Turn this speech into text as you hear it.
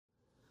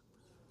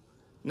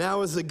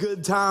Now is a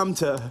good time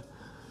to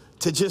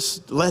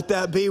just let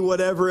that be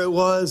whatever it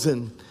was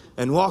and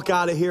walk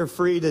out of here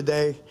free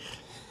today.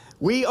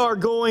 We are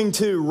going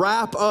to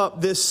wrap up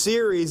this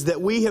series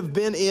that we have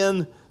been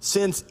in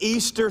since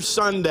Easter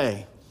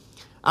Sunday.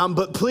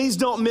 But please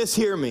don't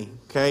mishear me,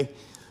 okay?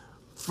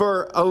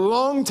 For a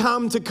long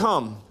time to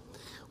come,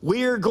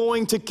 we are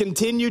going to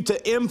continue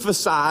to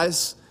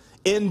emphasize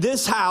in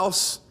this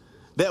house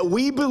that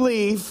we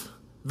believe,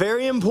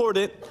 very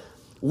important,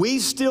 we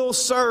still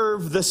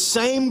serve the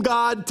same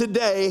God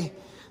today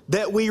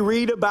that we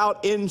read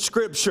about in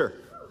Scripture,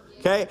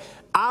 okay?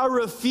 I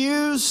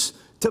refuse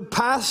to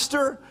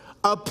pastor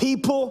a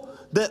people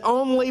that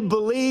only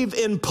believe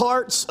in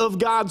parts of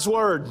God's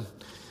Word.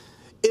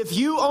 If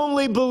you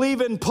only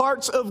believe in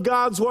parts of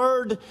God's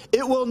Word,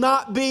 it will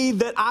not be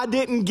that I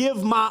didn't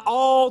give my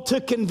all to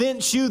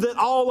convince you that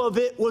all of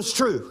it was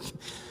true.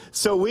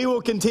 So we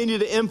will continue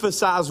to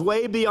emphasize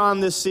way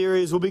beyond this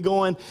series. We'll be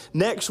going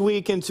next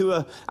week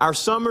into our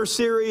summer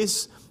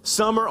series,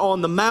 Summer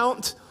on the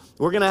Mount.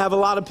 We're going to have a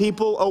lot of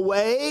people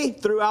away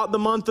throughout the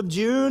month of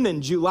June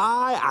and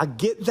July. I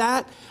get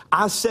that.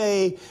 I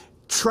say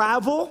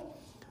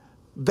travel,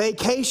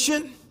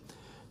 vacation,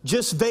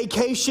 just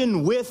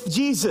vacation with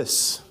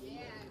Jesus.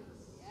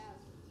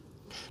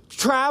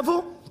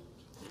 Travel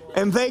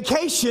and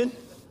vacation,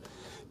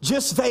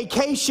 just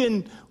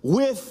vacation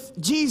with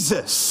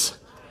Jesus.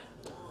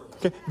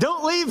 Okay.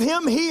 Don't leave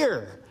him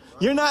here.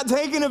 You're not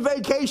taking a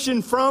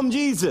vacation from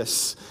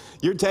Jesus.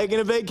 You're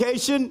taking a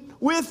vacation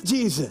with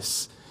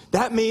Jesus.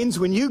 That means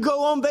when you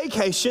go on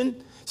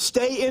vacation,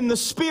 stay in the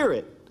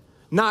Spirit,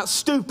 not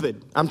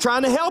stupid. I'm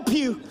trying to help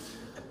you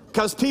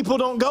because people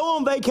don't go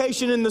on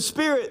vacation in the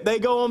Spirit. They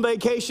go on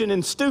vacation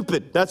in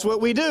stupid. That's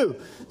what we do.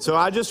 So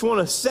I just want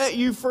to set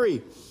you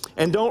free.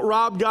 And don't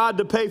rob God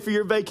to pay for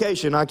your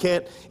vacation. I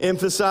can't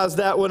emphasize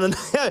that one.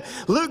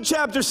 Luke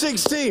chapter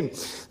 16.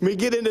 Let me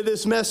get into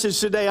this message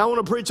today. I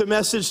want to preach a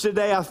message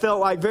today. I felt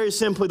like very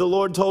simply the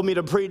Lord told me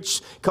to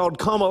preach called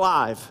Come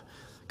Alive.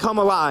 Come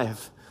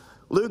Alive.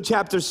 Luke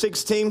chapter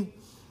 16.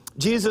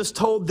 Jesus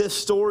told this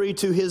story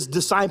to his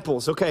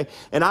disciples. Okay,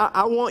 and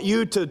I want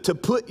you to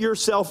put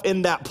yourself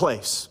in that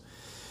place.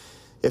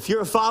 If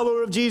you're a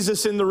follower of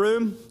Jesus in the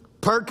room,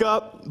 perk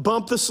up,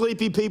 bump the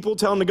sleepy people,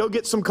 tell them to go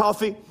get some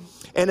coffee.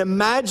 And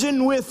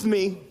imagine with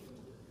me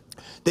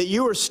that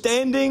you are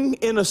standing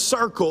in a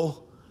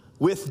circle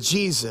with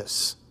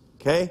Jesus,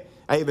 okay?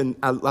 I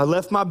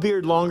left my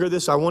beard longer.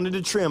 I wanted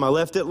to trim. I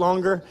left it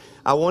longer.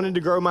 I wanted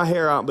to grow my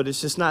hair out, but it's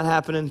just not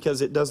happening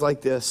because it does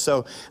like this.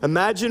 So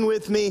imagine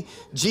with me,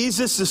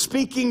 Jesus is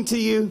speaking to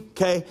you,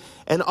 okay?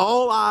 And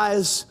all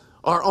eyes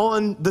are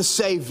on the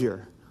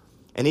Savior.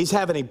 And he's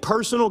having a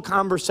personal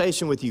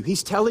conversation with you.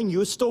 He's telling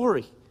you a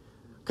story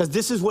because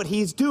this is what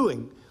he's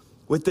doing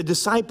with the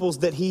disciples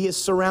that he is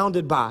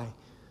surrounded by.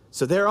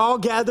 So they're all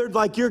gathered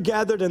like you're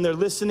gathered, and they're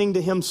listening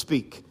to him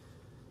speak.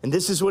 And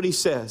this is what he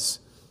says.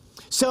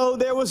 So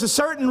there was a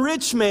certain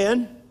rich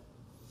man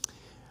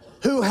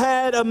who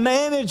had a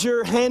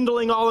manager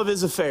handling all of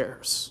his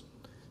affairs.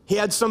 He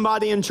had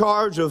somebody in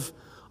charge of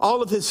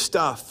all of his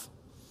stuff.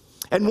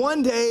 And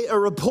one day a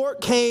report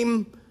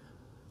came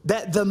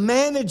that the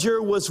manager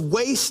was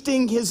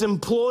wasting his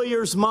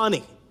employer's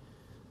money.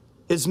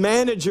 His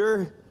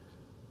manager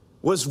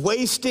was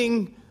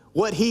wasting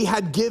what he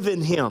had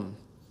given him.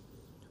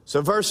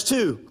 So verse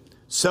 2,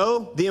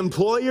 so the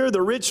employer,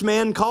 the rich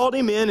man, called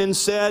him in and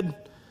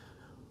said,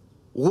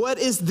 "What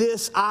is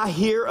this I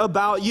hear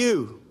about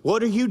you?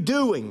 What are you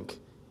doing?"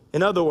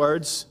 In other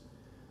words,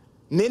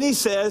 and then he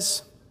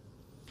says,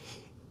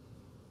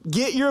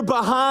 "Get your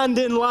behind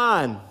in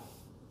line."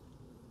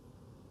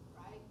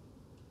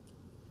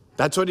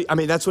 That's what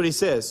he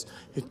says.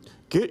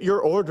 Get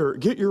your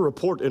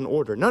report in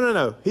order.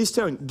 No. He's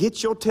telling you,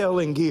 get your tail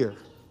in gear.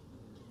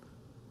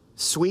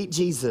 Sweet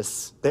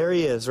Jesus. There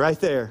he is, right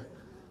there.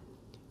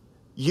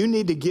 You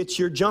need to get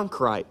your junk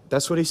right.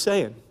 That's what he's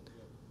saying.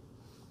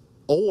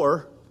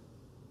 Or,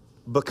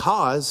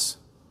 because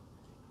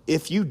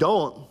if you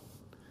don't,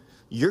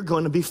 you're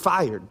going to be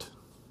fired.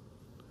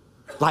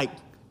 Like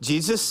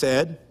Jesus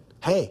said,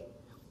 hey,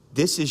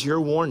 this is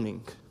your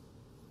warning.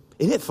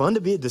 Isn't it fun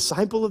to be a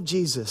disciple of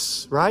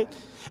Jesus, right?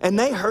 And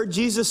they heard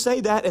Jesus say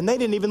that, and they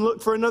didn't even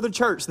look for another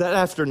church that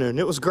afternoon.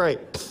 It was great.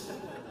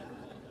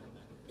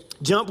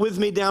 Jump with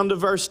me down to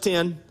verse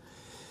 10.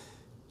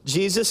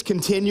 Jesus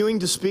continuing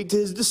to speak to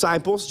his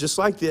disciples just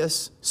like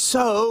this.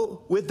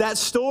 So, with that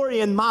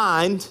story in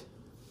mind,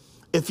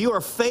 if you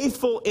are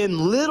faithful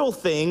in little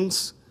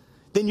things,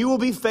 then you will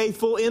be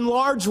faithful in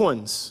large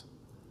ones.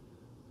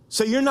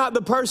 So you're not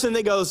the person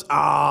that goes,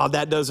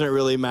 that doesn't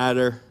really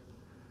matter.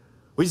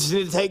 We just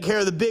need to take care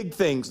of the big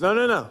things.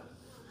 No.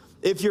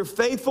 If you're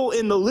faithful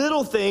in the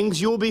little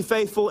things, you will be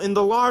faithful in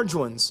the large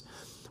ones.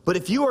 But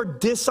if you are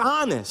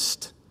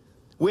dishonest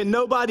when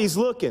nobody's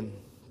looking,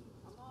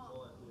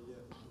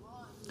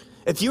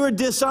 if you are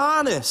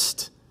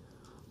dishonest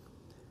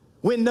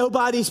when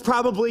nobody's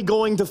probably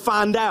going to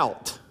find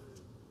out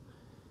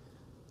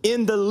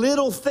in the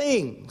little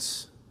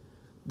things,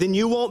 then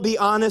you won't be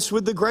honest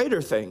with the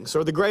greater things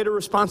or the greater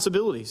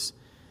responsibilities.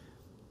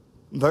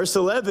 Verse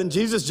 11,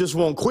 Jesus just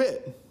won't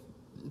quit.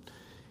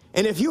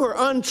 And if you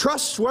are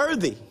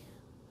untrustworthy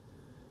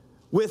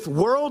with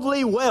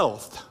worldly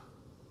wealth,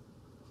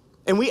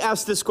 and we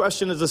ask this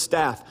question as a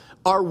staff,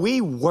 are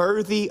we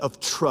worthy of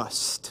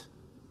trust?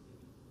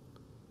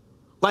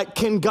 Like,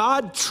 can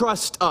God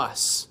trust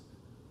us?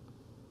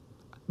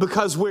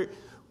 Because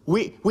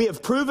we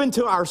have proven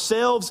to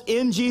ourselves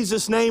in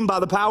Jesus' name by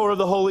the power of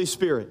the Holy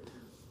Spirit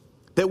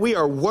that we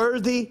are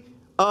worthy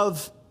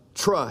of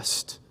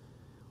trust.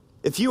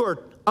 If you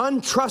are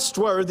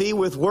untrustworthy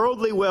with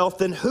worldly wealth,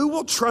 then who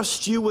will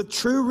trust you with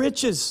true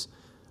riches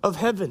of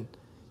heaven?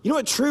 You know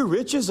what true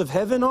riches of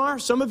heaven are?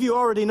 Some of you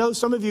already know,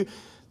 some of you,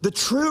 the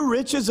true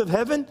riches of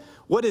heaven,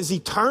 what is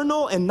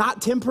eternal and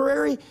not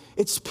temporary?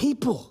 It's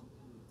people.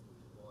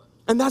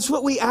 And that's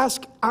what we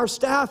ask our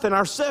staff and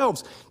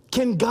ourselves.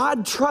 Can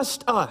God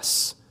trust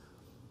us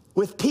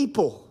with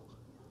people?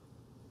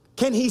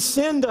 Can He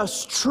send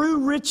us true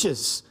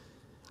riches?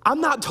 I'm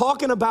not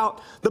talking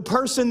about the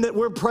person that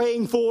we're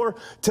praying for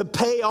to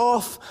pay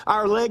off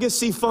our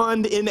legacy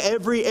fund in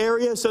every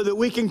area so that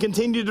we can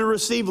continue to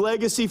receive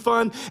legacy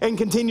fund and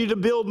continue to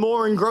build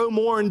more and grow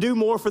more and do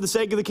more for the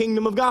sake of the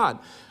kingdom of God.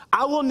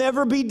 I will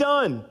never be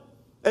done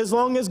as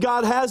long as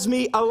God has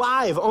me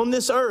alive on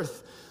this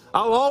earth.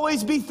 I'll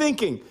always be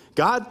thinking,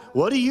 God,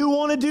 what do you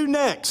want to do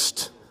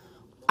next?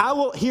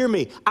 Hear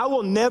me, I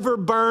will never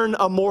burn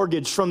a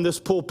mortgage from this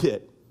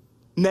pulpit.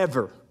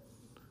 Never.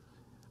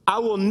 I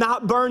will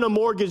not burn a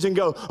mortgage and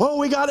go, oh,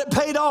 we got it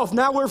paid off.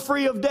 Now we're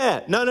free of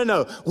debt.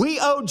 No. We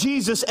owe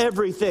Jesus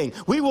everything.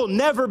 We will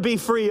never be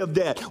free of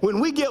debt.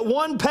 When we get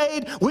one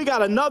paid, we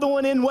got another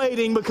one in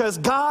waiting because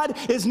God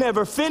is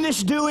never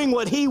finished doing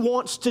what He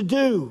wants to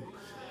do.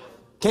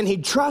 Can He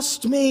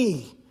trust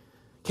me?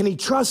 Can He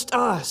trust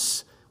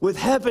us with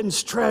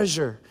heaven's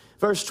treasure?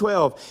 Verse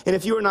 12, and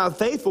if you are not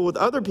faithful with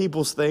other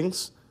people's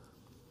things,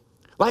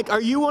 like, are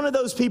you one of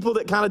those people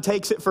that kind of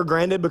takes it for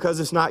granted because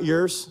it's not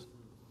yours?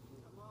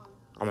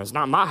 I mean, it's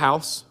not my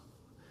house.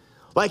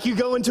 Like, you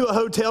go into a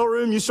hotel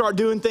room, you start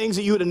doing things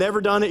that you would have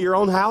never done at your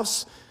own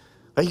house.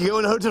 Like, you go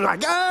in a hotel,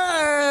 like,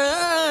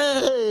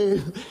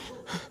 hey!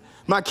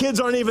 My kids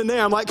aren't even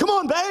there. I'm like, come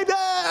on, baby!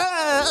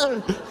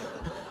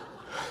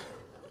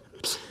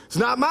 It's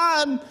not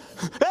mine.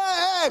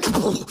 Hey!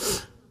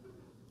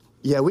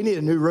 Yeah, we need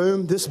a new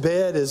room. This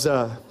bed is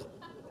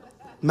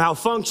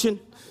malfunction.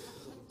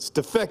 It's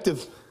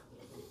defective.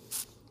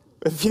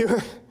 If you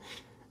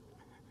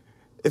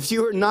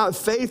are not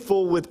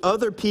faithful with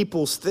other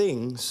people's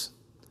things,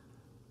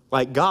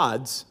 like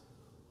God's,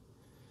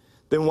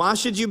 then why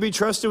should you be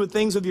trusted with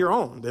things of your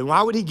own? Then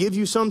why would He give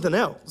you something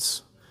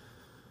else?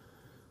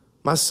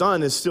 My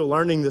son is still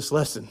learning this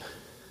lesson.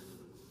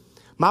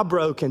 My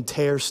bro can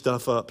tear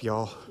stuff up,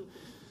 y'all.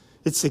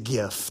 It's a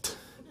gift.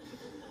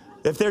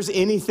 If there's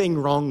anything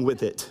wrong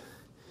with it,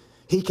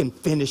 he can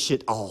finish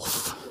it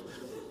off.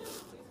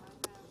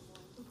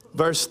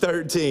 Verse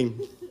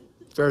 13.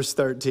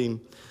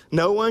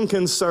 No one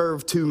can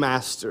serve two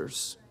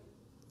masters,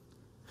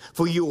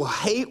 for you will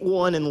hate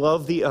one and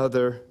love the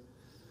other.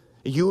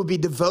 You will be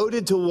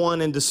devoted to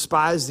one and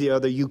despise the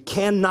other. You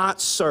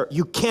cannot serve.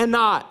 You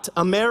cannot.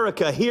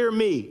 America, hear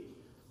me.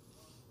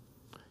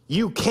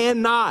 You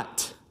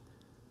cannot.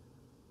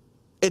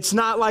 It's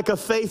not like a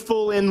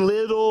faithful in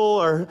little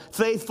or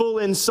faithful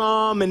in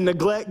some and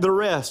neglect the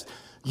rest.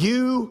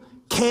 You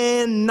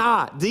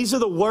cannot. These are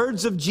the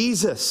words of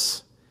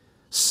Jesus.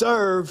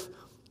 Serve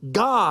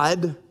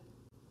God.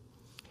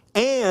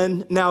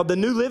 And now the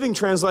New Living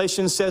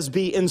Translation says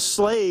be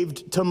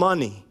enslaved to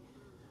money.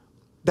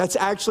 That's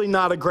actually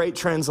not a great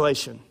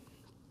translation.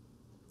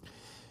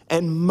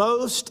 And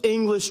most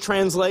English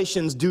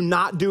translations do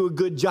not do a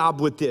good job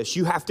with this.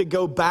 You have to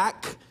go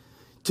back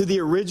to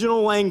the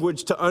original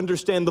language to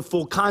understand the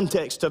full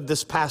context of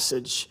this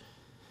passage.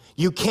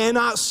 You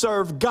cannot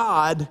serve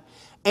God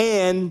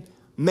and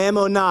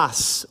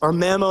mammonas or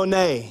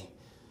mammone,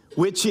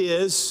 which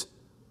is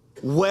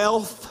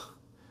wealth,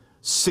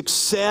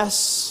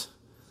 success,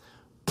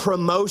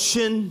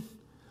 promotion,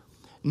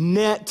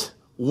 net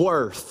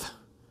worth.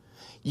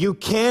 You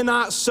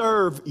cannot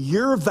serve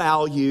your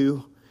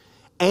value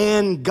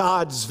and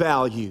God's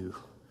value.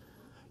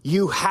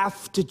 You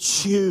have to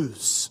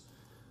choose.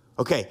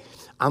 Okay,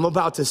 I'm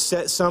about to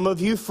set some of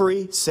you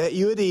free, set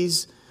you at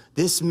ease.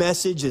 This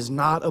message is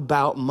not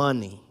about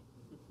money.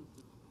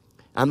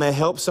 I may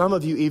help some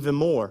of you even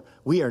more.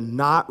 We are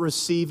not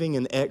receiving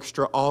an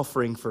extra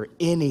offering for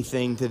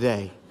anything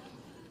today.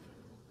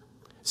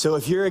 So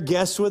if you're a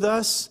guest with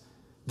us,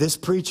 this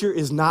preacher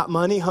is not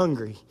money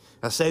hungry.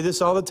 I say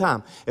this all the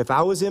time. If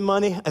I was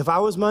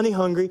money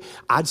hungry,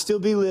 I'd still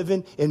be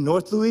living in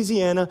North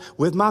Louisiana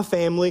with my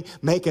family,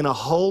 making a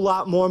whole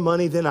lot more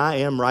money than I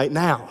am right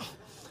now.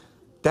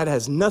 That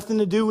has nothing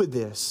to do with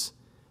this.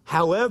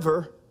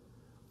 However,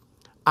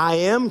 I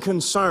am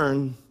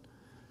concerned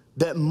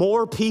that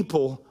more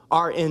people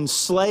are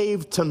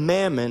enslaved to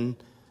mammon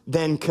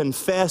than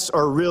confess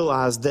or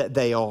realize that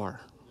they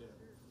are.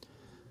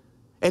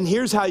 And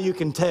here's how you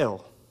can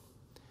tell.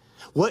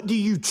 What do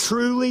you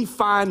truly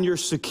find your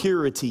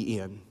security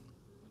in?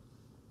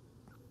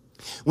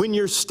 When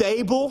you're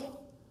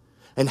stable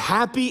and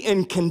happy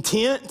and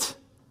content,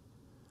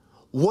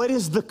 what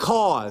is the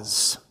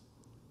cause?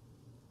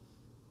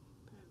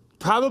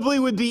 Probably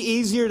would be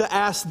easier to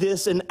ask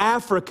this in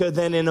Africa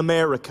than in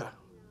America.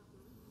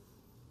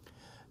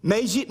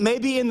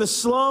 Maybe in the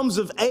slums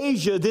of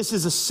Asia, this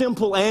is a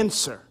simple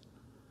answer.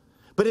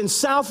 But in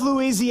South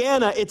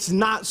Louisiana, it's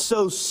not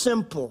so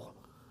simple.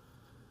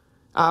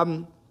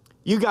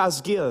 You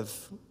guys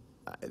give.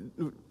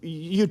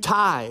 You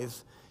tithe.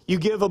 You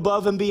give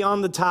above and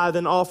beyond the tithe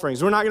and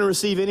offerings. We're not going to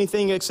receive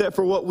anything except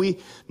for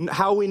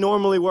how we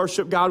normally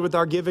worship God with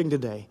our giving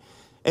today.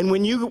 And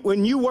when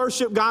you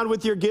worship God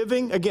with your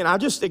giving, again, I'm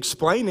just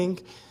explaining,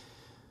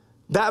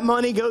 that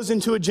money goes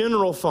into a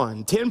general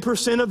fund.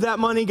 10% of that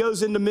money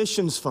goes into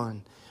missions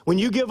fund. When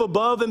you give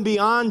above and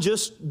beyond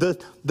just the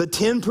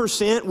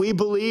 10% we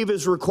believe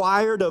is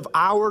required of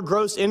our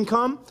gross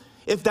income,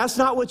 if that's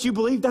not what you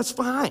believe, that's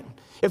fine.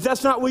 If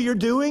that's not what you're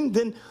doing,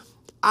 then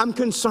I'm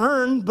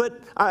concerned, but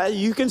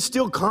you can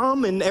still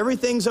come and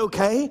everything's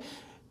okay.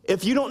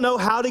 If you don't know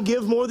how to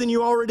give more than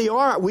you already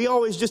are, we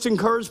always just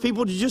encourage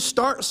people to just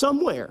start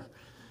somewhere.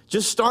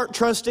 Just start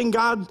trusting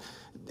God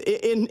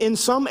in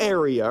some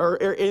area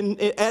or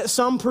at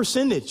some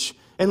percentage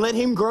and let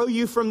Him grow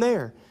you from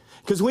there.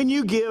 Because when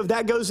you give,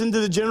 that goes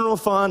into the general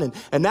fund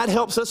and that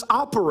helps us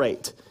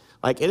operate.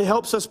 Like, it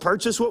helps us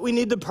purchase what we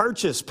need to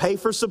purchase, pay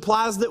for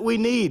supplies that we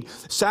need,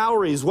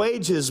 salaries,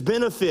 wages,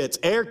 benefits,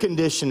 air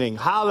conditioning.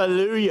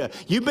 Hallelujah.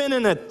 You've been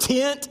in a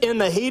tent in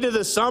the heat of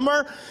the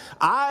summer?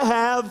 I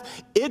have.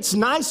 It's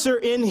nicer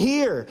in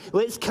here.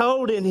 It's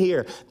cold in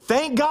here.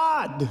 Thank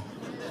God.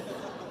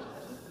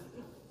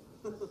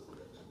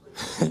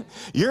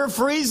 You're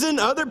freezing.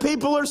 Other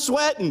people are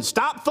sweating.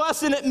 Stop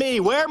fussing at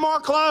me. Wear more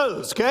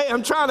clothes, okay?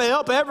 I'm trying to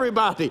help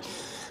everybody.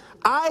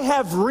 I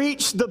have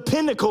reached the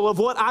pinnacle of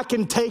what I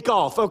can take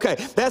off. Okay,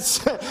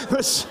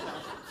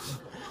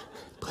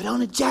 put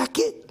on a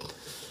jacket.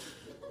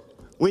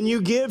 When you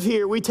give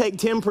here, we take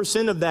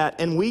 10% of that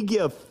and we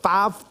give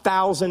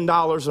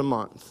 $5,000 a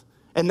month.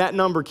 And that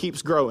number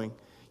keeps growing.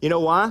 You know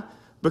why?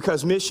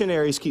 Because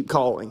missionaries keep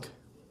calling.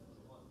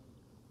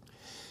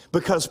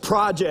 Because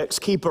projects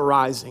keep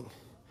arising.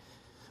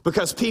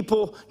 Because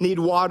people need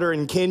water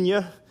in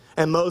Kenya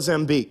and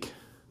Mozambique.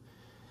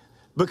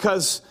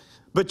 Because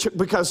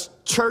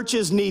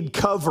churches need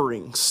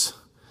coverings.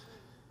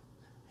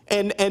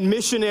 And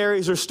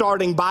missionaries are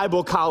starting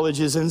Bible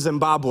colleges in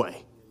Zimbabwe.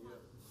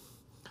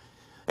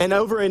 And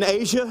over in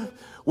Asia,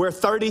 where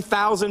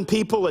 30,000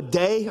 people a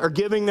day are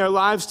giving their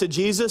lives to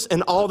Jesus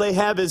and all they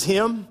have is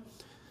Him,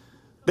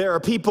 there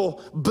are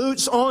people,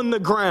 boots on the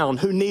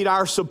ground, who need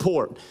our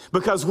support,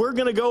 because we're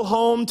going to go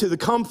home to the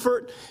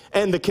comfort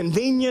and the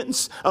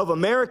convenience of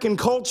American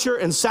culture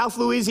and South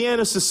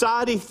Louisiana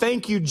society.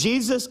 Thank you,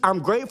 Jesus.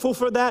 I'm grateful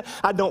for that.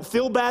 I don't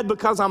feel bad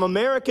because I'm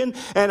American,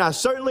 and I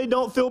certainly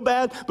don't feel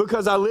bad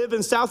because I live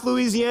in South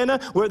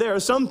Louisiana, where there are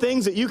some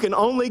things that you can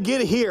only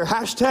get here.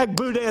 Hashtag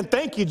Boudin.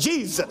 Thank you,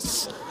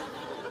 Jesus.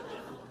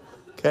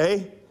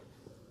 Okay?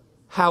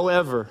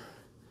 However,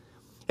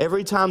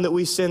 every time that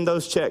we send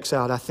those checks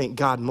out, I think,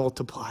 God,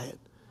 multiply it.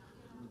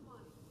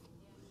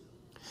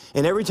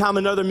 And every time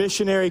another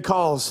missionary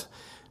calls,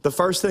 the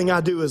first thing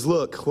I do is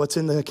look, what's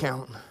in the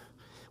account?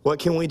 What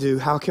can we do?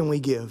 How can we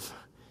give?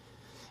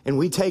 And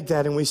we take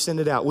that and we send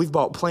it out. We've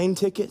bought plane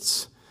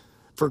tickets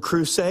for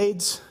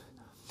crusades.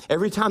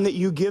 Every time that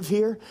you give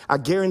here, I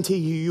guarantee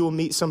you will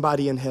meet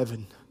somebody in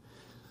heaven.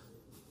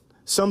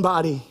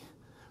 Somebody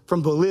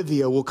from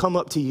Bolivia will come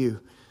up to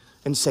you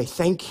and say,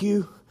 thank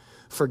you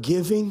for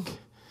giving.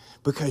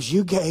 Because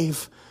you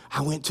gave,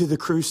 I went to the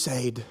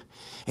crusade,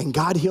 and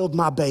God healed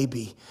my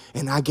baby,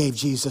 and I gave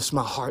Jesus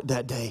my heart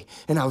that day,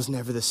 and I was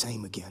never the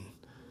same again.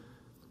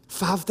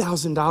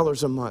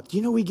 $5,000 a month.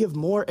 You know we give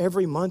more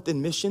every month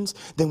in missions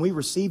than we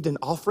received in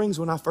offerings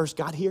when I first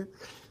got here?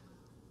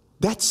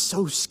 That's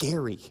so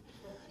scary,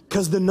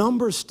 because the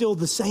number's still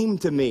the same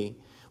to me.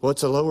 Well,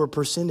 it's a lower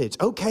percentage.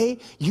 Okay,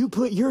 you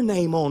put your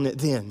name on it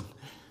then.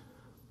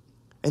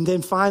 And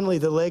then finally,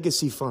 the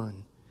legacy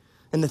fund.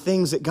 And the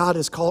things that God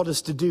has called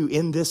us to do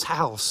in this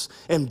house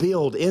and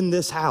build in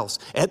this house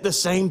at the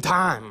same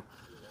time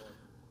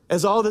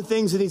as all the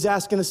things that He's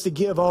asking us to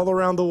give all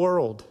around the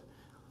world.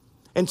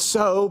 And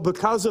so,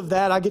 because of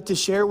that, I get to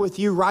share with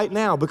you right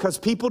now, because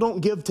people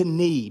don't give to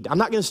need. I'm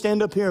not going to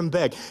stand up here and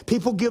beg.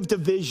 People give to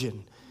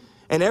vision.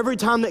 And every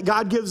time that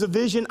God gives a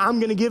vision, I'm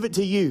going to give it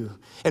to you.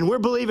 And we're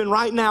believing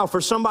right now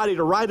for somebody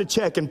to write a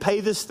check and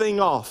pay this thing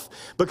off,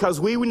 because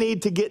we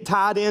need to get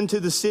tied into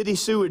the city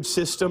sewage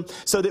system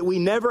so that we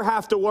never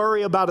have to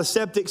worry about a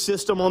septic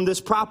system on this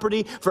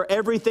property for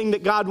everything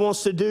that God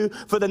wants to do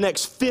for the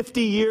next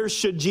 50 years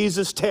should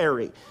Jesus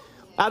tarry.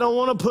 I don't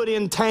want to put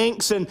in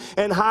tanks and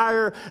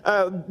hire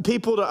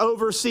people to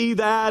oversee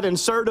that and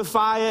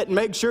certify it and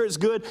make sure it's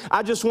good.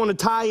 I just want to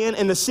tie in,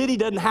 and the city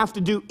doesn't have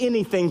to do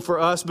anything for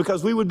us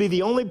because we would be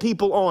the only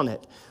people on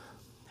it.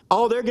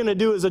 All they're going to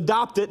do is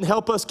adopt it and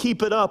help us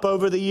keep it up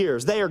over the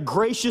years. They are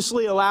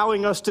graciously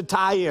allowing us to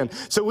tie in.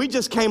 So we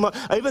just came up,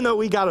 even though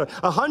we got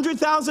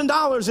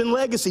 $100,000 in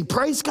legacy,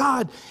 praise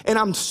God. And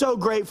I'm so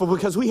grateful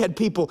because we had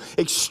people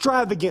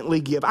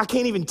extravagantly give. I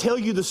can't even tell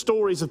you the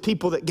stories of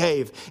people that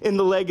gave in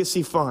the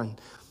legacy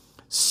fund.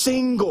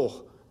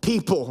 Single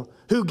people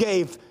who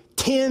gave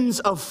tens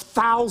of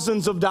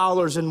thousands of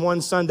dollars in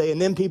one Sunday,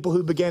 and then people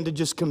who began to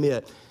just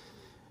commit.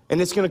 And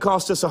it's going to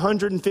cost us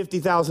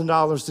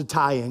 $150,000 to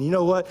tie in. You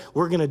know what?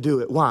 We're going to do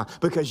it. Why?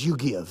 Because you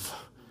give.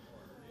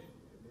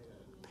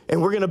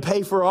 And we're going to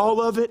pay for all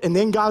of it, and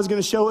then God's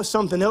going to show us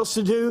something else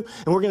to do,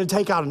 and we're going to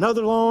take out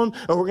another loan,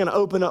 or we're going to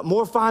open up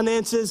more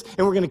finances,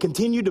 and we're going to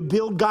continue to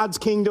build God's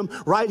kingdom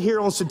right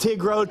here on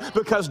Satig Road,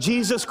 because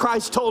Jesus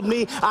Christ told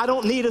me I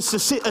don't need a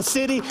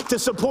city to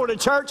support a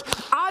church.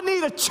 I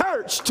need a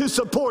church to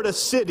support a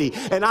city,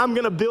 and I'm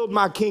going to build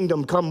my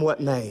kingdom come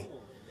what may.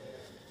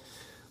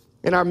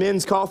 In our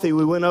men's coffee,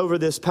 we went over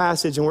this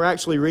passage, and we're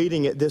actually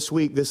reading it this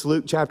week, this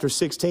Luke chapter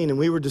 16, and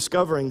we were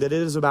discovering that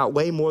it is about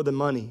way more than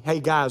money.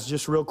 Hey guys,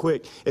 just real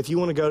quick, if you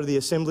want to go to the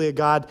Assembly of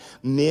God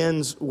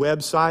men's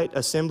website,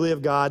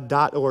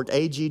 assemblyofgod.org,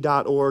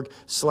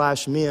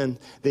 ag.org/men,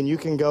 then you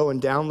can go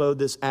and download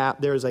this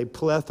app. There's a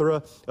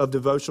plethora of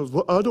devotionals.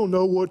 Well, I don't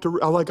know what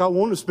to, I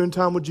want to spend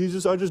time with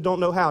Jesus, I just don't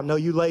know how. No,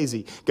 you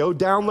lazy. Go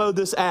download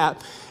this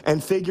app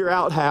and figure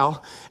out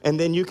how, and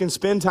then you can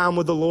spend time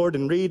with the Lord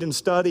and read and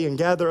study and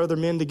gather other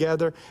men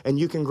together, and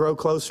you can grow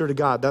closer to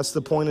God. That's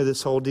the point of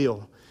this whole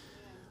deal.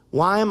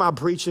 Why am I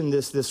preaching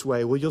this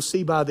way? Well, you'll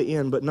see by the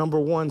end, but number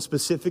one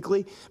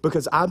specifically,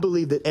 because I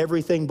believe that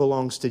everything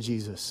belongs to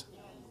Jesus.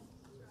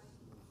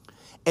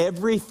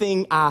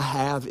 Everything I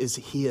have is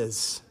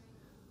His.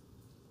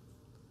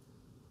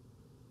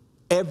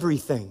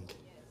 Everything.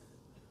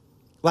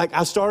 Like,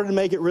 I started to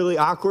make it really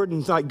awkward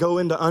and like go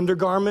into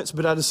undergarments,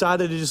 but I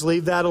decided to just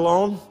leave that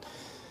alone.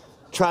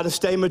 Try to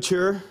stay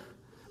mature.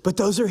 But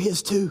those are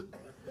His too.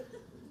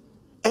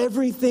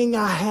 Everything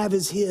I have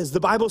is His. The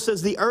Bible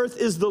says the earth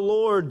is the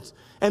Lord's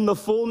and the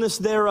fullness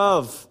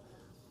thereof.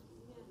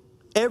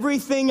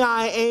 Everything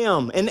I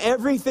am and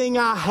everything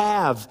I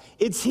have,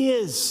 it's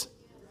His.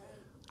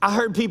 I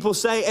heard people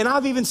say, and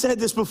I've even said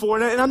this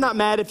before, and I'm not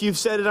mad if you've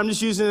said it, I'm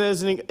just using it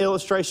as an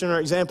illustration or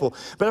example.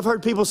 But I've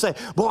heard people say,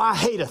 boy, I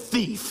hate a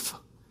thief.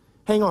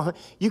 Hang on,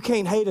 you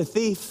can't hate a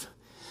thief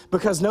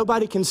because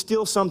nobody can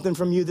steal something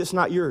from you that's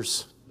not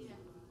yours.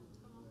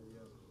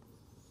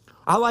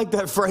 I like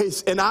that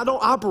phrase, and I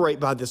don't operate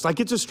by this. Like,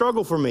 it's a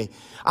struggle for me.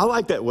 I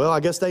like that. Well, I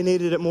guess they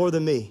needed it more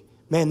than me.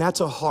 Man, that's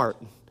a heart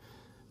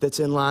that's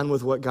in line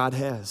with what God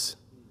has.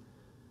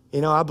 You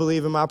know, I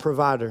believe in my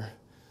provider.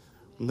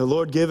 And the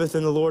Lord giveth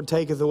and the Lord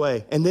taketh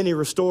away. And then He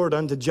restored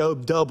unto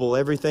Job double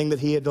everything that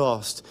he had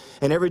lost.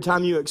 And every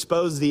time you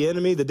expose the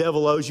enemy, the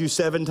devil owes you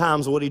 7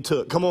 times what he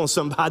took. Come on,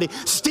 somebody.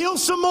 Steal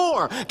some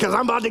more, because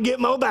I'm about to get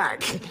more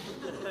back.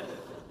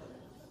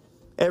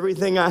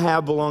 Everything I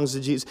have belongs to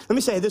Jesus. Let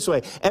me say it this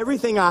way.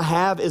 Everything I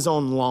have is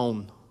on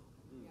loan.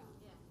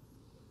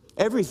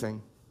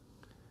 Everything.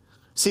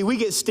 See, we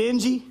get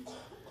stingy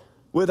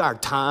with our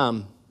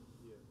time.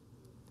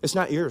 It's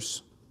not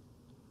yours.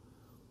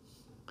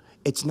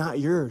 It's not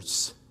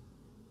yours.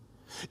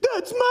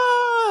 That's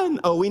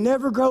mine. Oh, we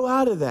never grow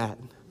out of that.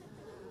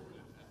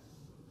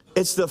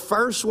 It's the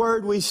first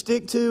word we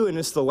stick to, and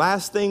it's the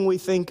last thing we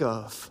think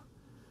of.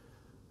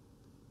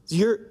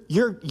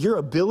 Your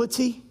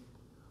ability,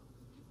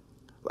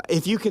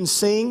 if you can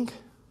sing,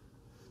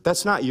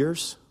 that's not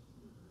yours.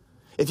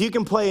 If you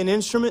can play an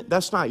instrument,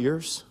 that's not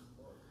yours.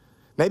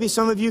 Maybe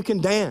some of you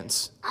can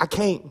dance. I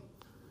can't.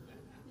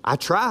 I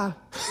try.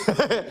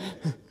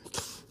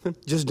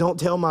 Just don't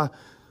tell my,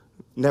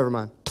 never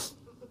mind.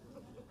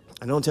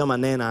 I don't tell my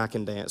Nana I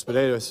can dance. But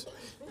anyways,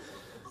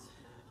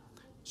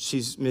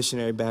 she's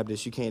missionary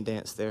Baptist. You can't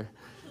dance there.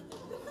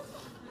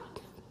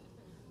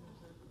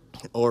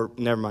 Or,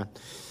 never mind.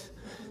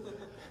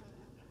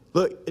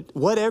 Look,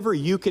 whatever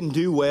you can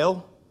do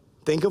well,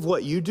 think of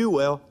what you do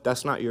well,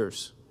 that's not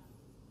yours.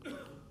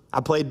 I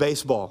played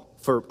baseball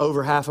for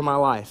over half of my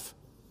life.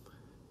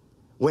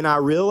 When I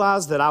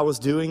realized that I was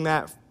doing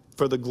that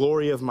for the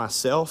glory of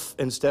myself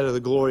instead of the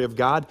glory of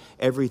God,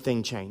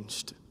 everything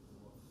changed.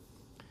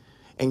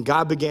 And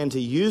God began to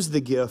use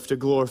the gift to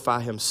glorify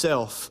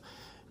Himself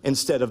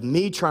instead of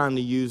me trying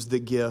to use the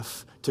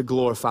gift to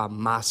glorify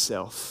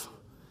myself.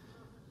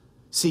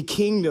 See,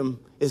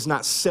 kingdom is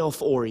not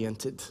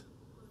self-oriented.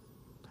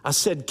 I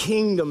said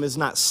kingdom is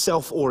not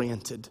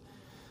self-oriented.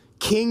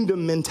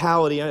 Kingdom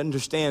mentality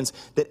understands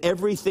that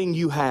everything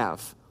you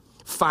have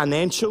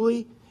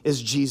financially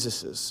is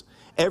Jesus's.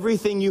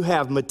 Everything you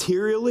have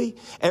materially,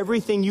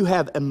 everything you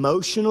have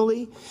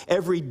emotionally,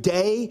 every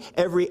day,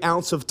 every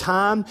ounce of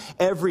time,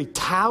 every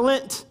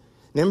talent.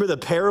 Remember the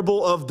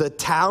parable of the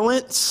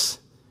talents?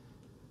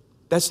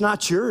 That's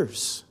not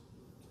yours.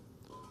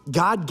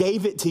 God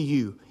gave it to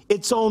you.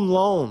 It's on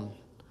loan.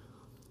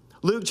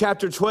 Luke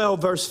chapter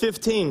 12, verse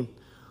 15.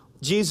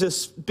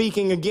 Jesus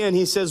speaking again,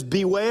 He says,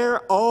 beware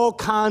all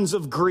kinds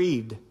of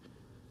greed.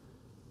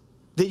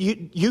 That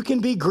you can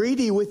be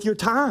greedy with your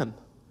time.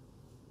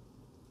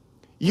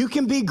 You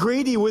can be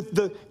greedy with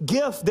the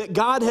gift that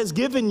God has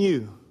given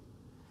you.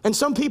 And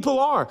some people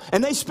are.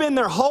 And they spend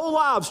their whole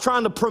lives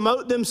trying to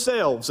promote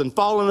themselves and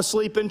falling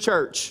asleep in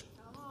church.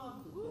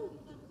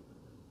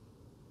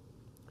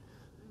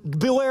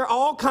 Beware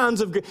all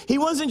kinds of... He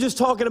wasn't just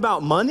talking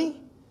about money.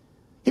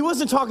 He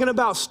wasn't talking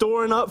about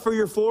storing up for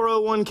your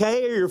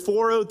 401k or your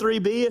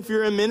 403b if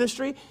you're in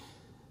ministry.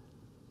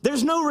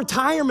 There's no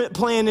retirement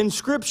plan in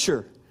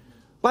Scripture.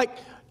 Like,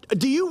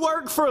 do you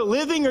work for a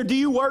living or do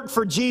you work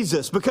for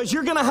Jesus? Because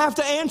you're going to have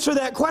to answer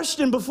that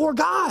question before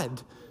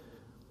God.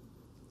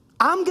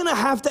 I'm going to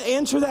have to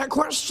answer that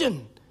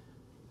question.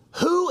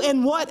 Who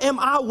and what am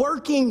I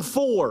working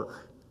for?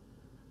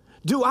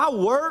 Do I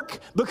work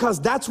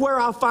because that's where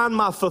I find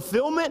my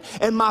fulfillment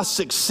and my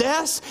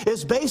success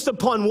is based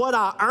upon what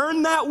I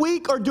earn that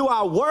week? Or do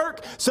I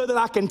work so that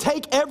I can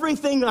take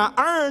everything I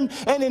earn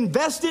and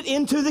invest it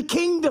into the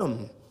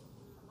kingdom?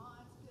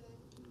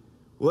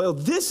 Well,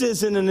 this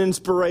isn't an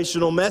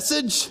inspirational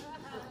message.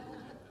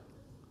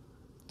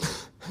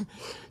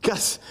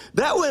 Because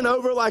that went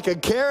over like a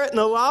carrot and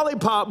a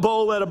lollipop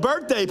bowl at a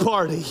birthday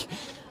party.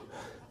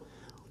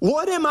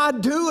 What am I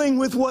doing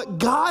with what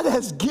God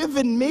has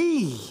given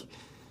me?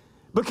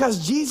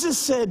 Because Jesus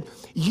said,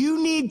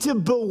 you need to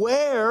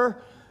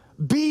beware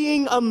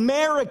being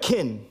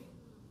American.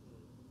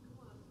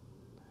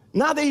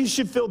 Not that you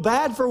should feel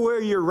bad for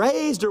where you're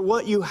raised or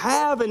what you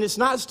have, and it's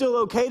not still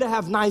okay to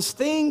have nice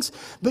things,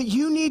 but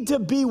you need to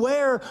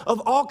beware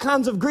of all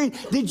kinds of greed.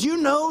 Did you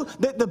know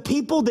that the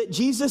people that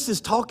Jesus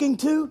is talking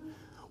to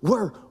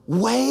were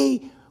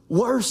way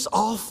worse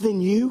off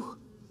than you?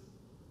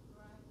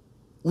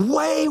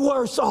 Way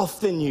worse off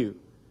than you.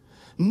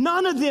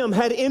 None of them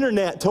had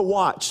internet to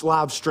watch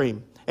live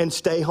stream and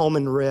stay home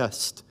and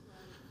rest.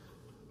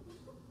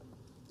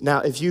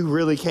 Now, if you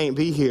really can't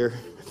be here,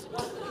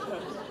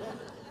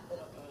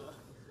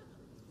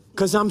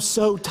 because I'm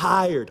so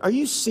tired. Are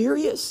you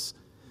serious?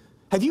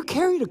 Have you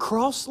carried a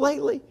cross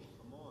lately?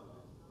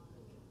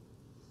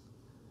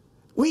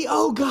 We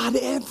owe God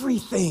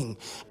everything.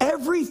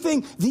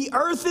 Everything. The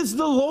earth is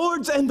the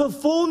Lord's and the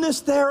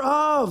fullness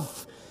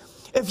thereof.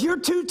 If you're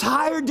too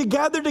tired to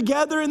gather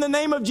together in the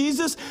name of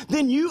Jesus,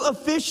 then you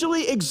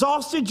officially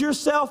exhausted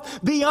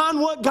yourself beyond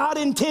what God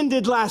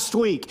intended last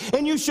week.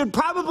 And you should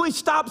probably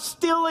stop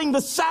stealing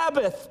the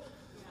Sabbath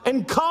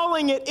and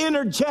calling it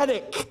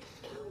energetic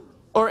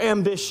or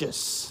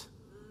ambitious.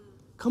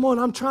 Come on,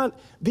 I'm trying.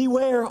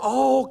 Beware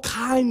all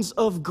kinds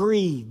of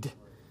greed.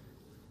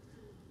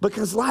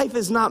 Because life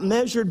is not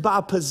measured by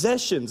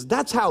possessions.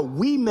 That's how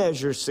we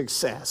measure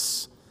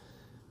success.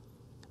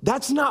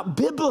 That's not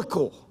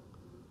biblical.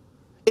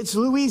 It's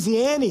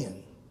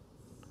Louisianian.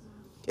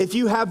 If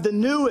you have the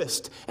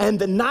newest and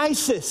the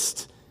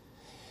nicest,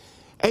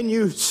 and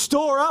you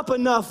store up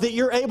enough that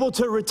you're able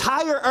to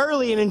retire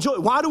early and enjoy.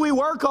 Why do we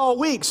work all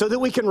week? So that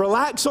we can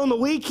relax on the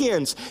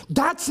weekends.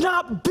 That's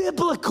not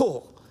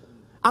biblical.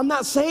 I'm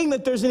not saying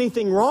that there's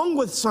anything wrong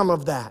with some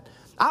of that.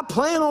 I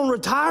plan on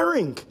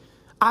retiring.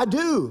 I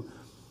do.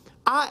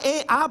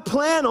 I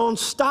plan on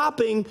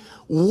stopping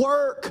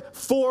work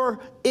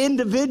for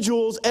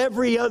individuals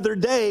every other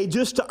day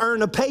just to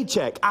earn a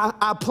paycheck.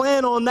 I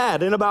plan on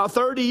that in about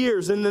 30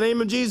 years in the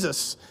name of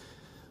Jesus.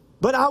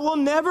 But I will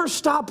never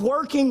stop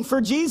working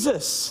for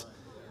Jesus.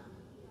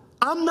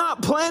 I'm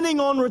not planning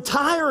on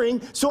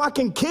retiring so I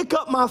can kick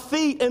up my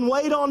feet and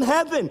wait on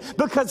heaven,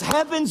 because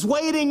heaven's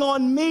waiting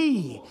on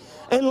me.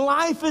 And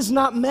life is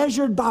not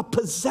measured by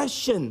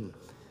possession.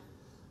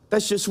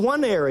 That's just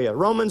one area.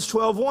 Romans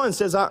 12:1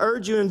 says, I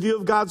urge you in view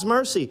of God's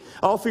mercy,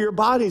 offer your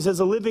bodies as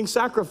a living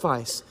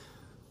sacrifice.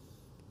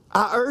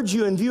 I urge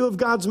you in view of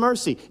God's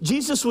mercy.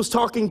 Jesus was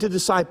talking to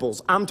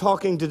disciples. I'm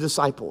talking to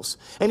disciples.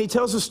 And he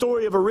tells the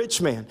story of a rich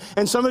man.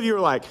 And some of you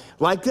are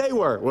like they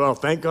were. Well,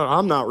 thank God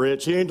I'm not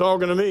rich. He ain't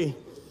talking to me.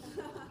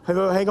 I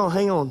go,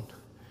 hang on.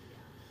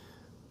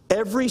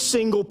 Every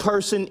single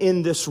person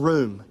in this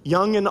room,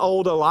 young and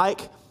old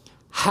alike,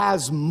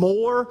 has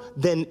more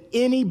than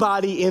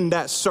anybody in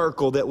that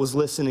circle that was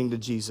listening to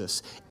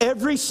Jesus.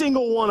 Every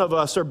single one of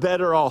us are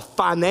better off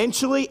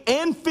financially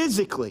and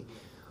physically.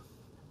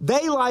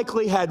 They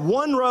likely had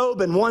one robe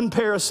and one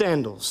pair of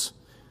sandals.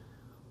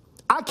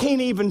 I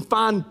can't even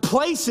find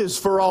places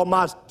for all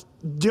my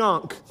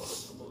junk.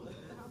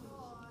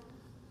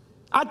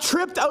 I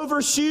tripped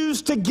over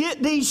shoes to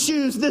get these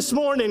shoes this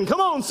morning. Come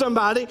on,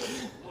 somebody.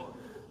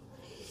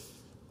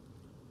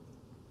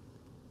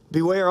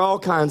 Beware all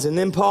kinds. And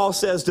then Paul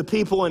says to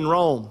people in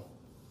Rome,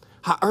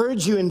 I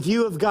urge you in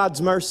view of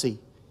God's mercy.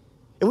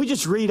 And we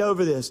just read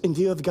over this. In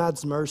view of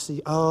God's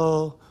mercy.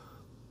 Oh,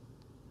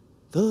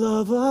 the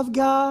love of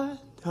God.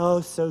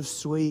 Oh, so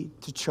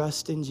sweet to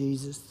trust in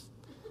Jesus.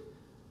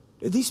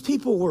 These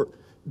people were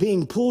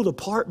being pulled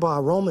apart by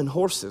Roman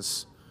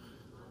horses.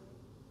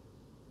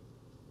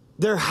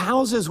 Their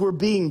houses were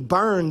being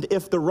burned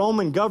if the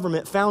Roman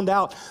government found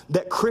out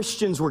that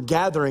Christians were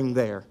gathering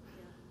there.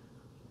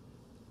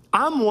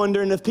 I'm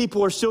wondering if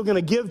people are still going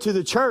to give to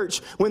the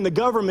church when the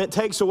government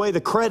takes away the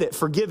credit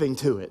for giving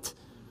to it.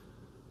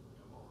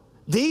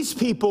 These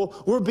people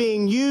were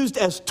being used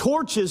as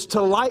torches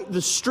to light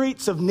the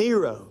streets of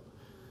Nero.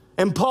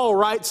 And Paul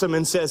writes them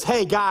and says,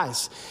 hey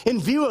guys, in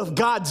view of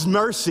God's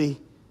mercy,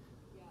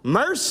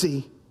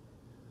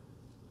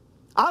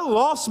 I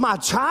lost my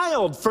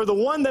child for the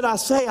one that I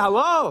say I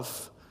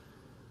love.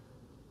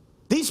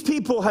 These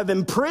people have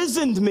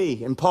imprisoned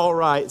me, and Paul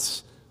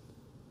writes,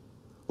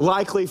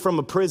 likely from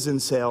a prison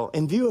cell.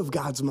 In view of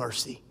God's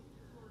mercy,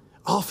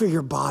 offer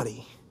your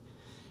body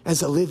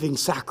as a living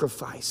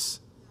sacrifice.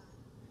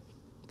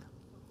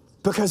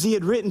 Because he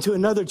had written to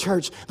another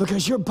church,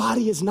 because your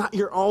body is not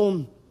your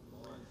own.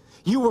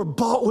 You were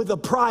bought with a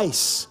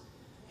price.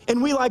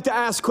 And we like to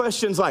ask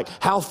questions like,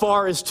 how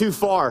far is too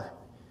far?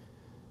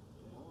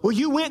 Well,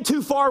 you went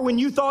too far when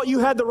you thought you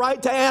had the right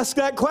to ask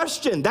that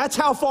question. That's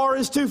how far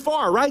is too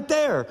far, right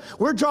there.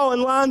 We're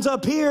drawing lines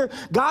up here.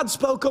 God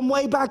spoke them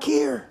way back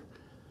here.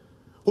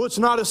 Well, it's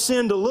not a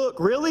sin to look.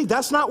 Really?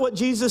 That's not what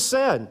Jesus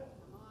said.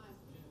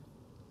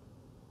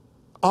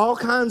 All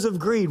kinds of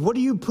greed. What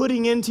are you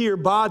putting into your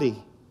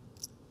body?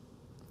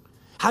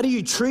 How do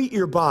you treat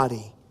your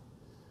body?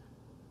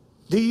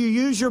 Do you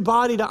use your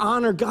body to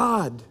honor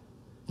God?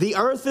 The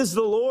earth is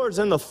the Lord's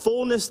and the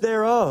fullness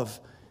thereof.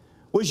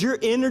 Was your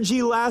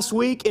energy last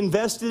week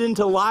invested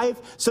into life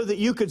so that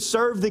you could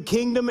serve the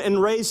kingdom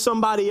and raise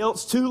somebody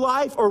else to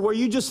life? Or were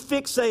you just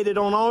fixated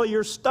on all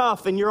your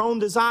stuff and your own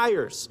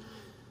desires?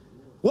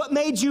 What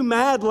made you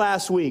mad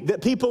last week?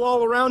 That people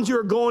all around you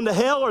are going to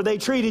hell, or they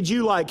treated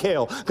you like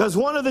hell? Because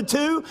one of the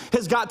two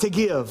has got to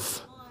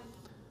give.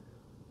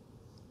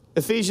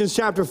 Ephesians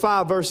chapter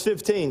 5, verse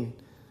 15.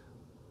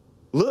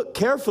 Look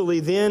carefully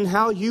then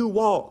how you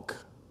walk.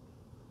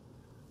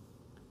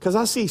 Because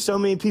I see so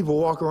many people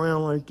walk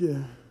around like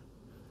this.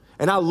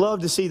 And I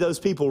love to see those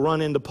people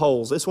run into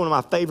poles. It's one of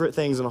my favorite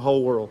things in the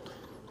whole world.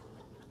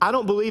 I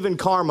don't believe in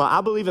karma.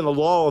 I believe in the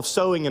law of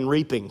sowing and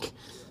reaping.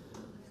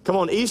 Come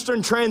on,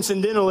 Eastern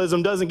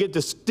transcendentalism doesn't get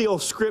to steal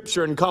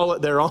scripture and call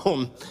it their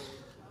own.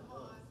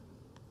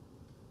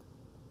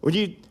 Would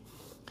you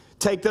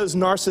take those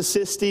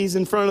narcissisties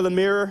in front of the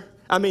mirror?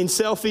 I mean,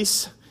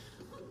 selfies.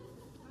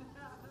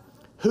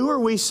 Who are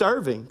we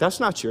serving? That's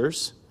not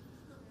yours.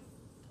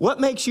 What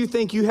makes you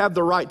think you have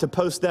the right to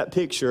post that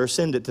picture or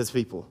send it to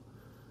people?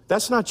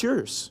 That's not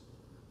yours.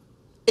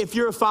 If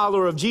you're a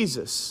follower of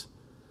Jesus.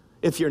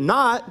 If you're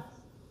not,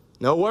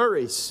 no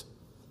worries.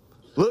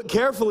 Look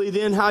carefully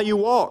then how you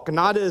walk,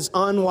 not as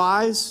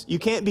unwise. You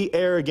can't be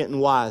arrogant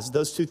and wise.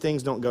 Those two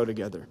things don't go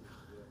together.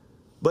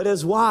 But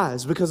as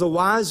wise, because a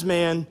wise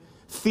man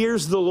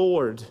fears the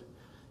Lord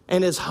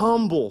and is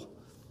humble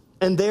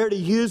and there to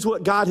use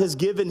what God has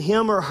given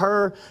him or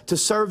her to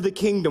serve the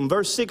kingdom.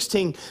 Verse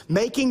 16,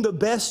 making the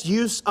best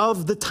use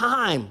of the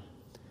time.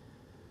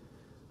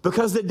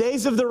 Because the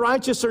days of the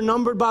righteous are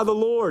numbered by the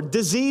Lord.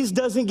 Disease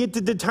doesn't get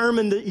to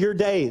determine your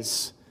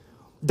days.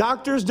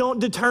 Doctors don't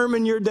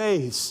determine your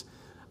days.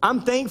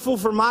 I'm thankful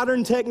for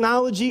modern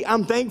technology.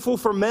 I'm thankful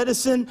for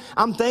medicine.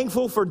 I'm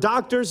thankful for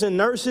doctors and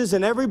nurses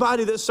and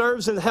everybody that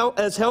serves as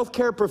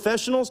healthcare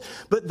professionals.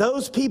 But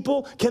those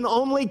people can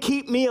only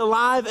keep me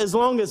alive as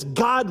long as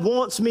God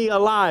wants me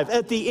alive.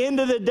 At the end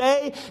of the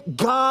day,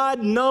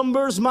 God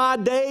numbers my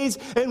days.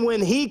 And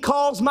when he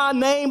calls my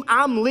name,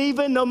 I'm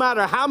leaving no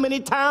matter how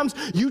many times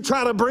you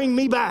try to bring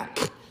me back.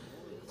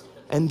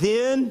 And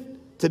then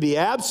to be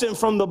absent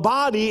from the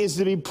body is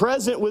to be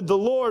present with the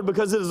Lord,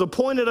 because it is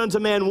appointed unto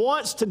man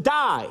once to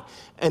die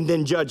and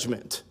then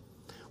judgment.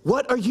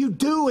 What are you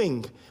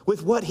doing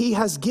with what he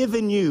has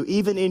given you,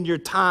 even in your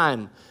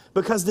time?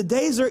 Because the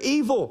days are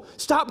evil.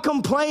 Stop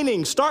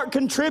complaining. Start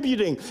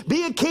contributing.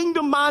 Be a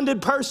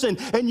kingdom-minded person,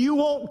 and you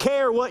won't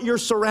care what you're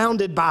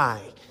surrounded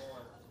by.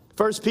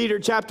 1 Peter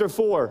chapter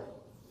 4,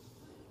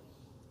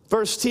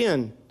 verse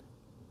 10.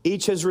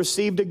 Each has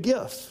received a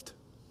gift.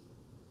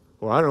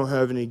 Well, I don't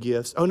have any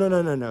gifts. Oh,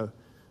 no.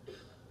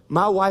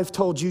 My wife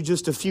told you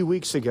just a few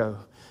weeks ago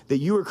that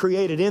you were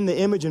created in the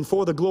image and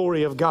for the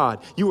glory of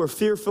God. You were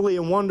fearfully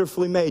and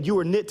wonderfully made. You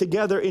were knit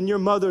together in your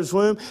mother's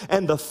womb,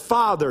 and the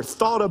Father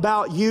thought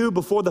about you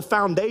before the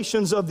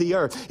foundations of the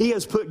earth. He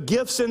has put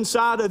gifts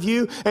inside of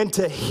you, and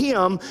to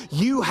him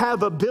you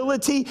have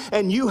ability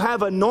and you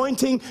have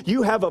anointing,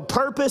 you have a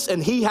purpose,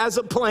 and he has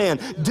a plan.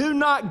 Do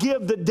not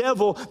give the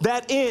devil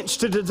that inch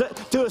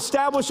to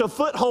establish a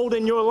foothold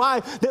in your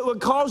life that would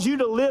cause you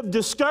to live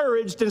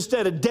discouraged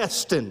instead of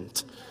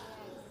destined.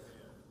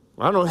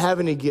 I don't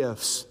have any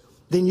gifts.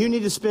 Then you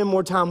need to spend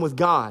more time with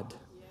God,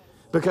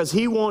 because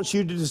he wants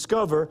you to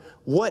discover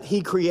what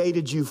he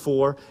created you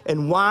for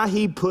and why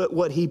he put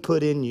what he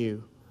put in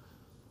you.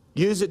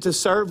 Use it to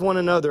serve one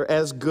another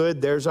as good.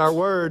 There's our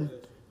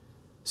word.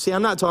 See,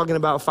 I'm not talking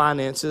about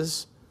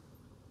finances.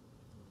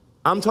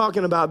 I'm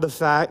talking about the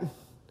fact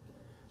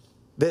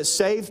that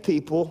saved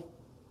people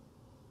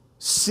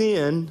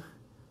sin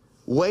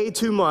way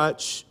too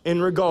much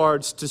in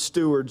regards to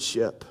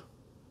stewardship.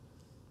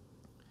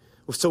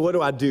 So what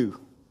do I do?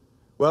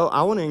 Well,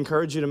 I want to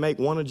encourage you to make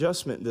one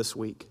adjustment this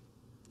week.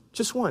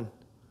 Just one.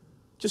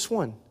 Just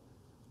one.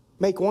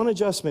 Make one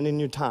adjustment in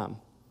your time.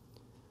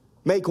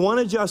 Make one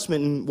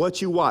adjustment in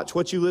what you watch,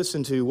 what you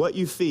listen to, what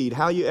you feed,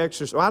 how you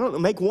exercise. I don't know.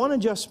 Make one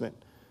adjustment,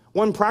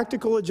 one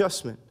practical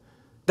adjustment.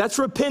 That's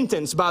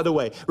repentance, by the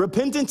way.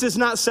 Repentance is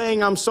not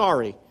saying I'm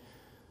sorry.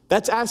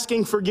 That's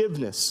asking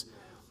forgiveness.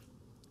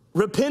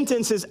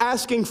 Repentance is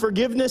asking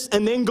forgiveness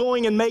and then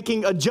going and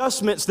making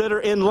adjustments that are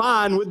in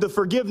line with the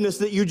forgiveness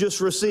that you just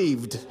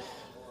received.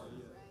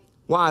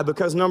 Why?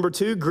 Because number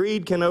two,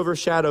 greed can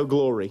overshadow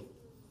glory.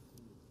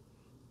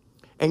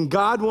 And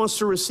God wants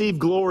to receive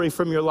glory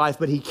from your life,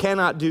 but He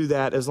cannot do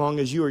that as long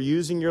as you are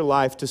using your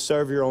life to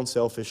serve your own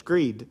selfish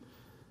greed.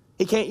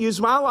 He can't use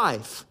my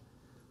life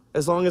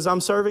as long as I'm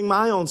serving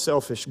my own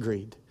selfish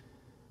greed.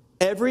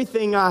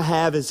 Everything I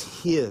have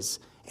is His.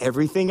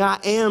 Everything I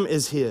am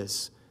is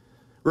His.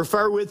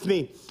 Refer with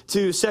me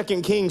to 2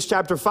 Kings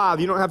chapter 5.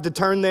 You don't have to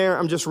turn there.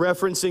 I'm just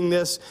referencing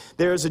this.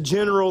 There's a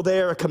general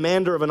there, a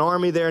commander of an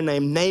army there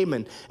named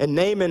Naaman. And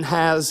Naaman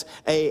has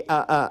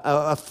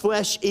a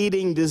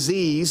flesh-eating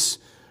disease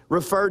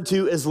referred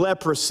to as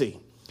leprosy.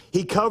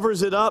 He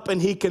covers it up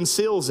and he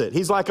conceals it.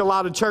 He's like a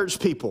lot of church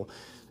people.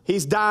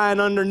 He's dying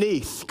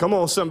underneath. Come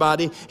on,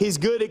 somebody. He's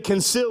good at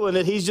concealing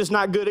it. He's just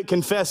not good at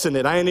confessing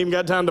it. I ain't even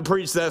got time to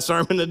preach that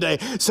sermon today.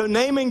 So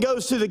Naaman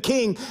goes to the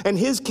king, and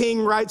his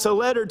king writes a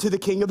letter to the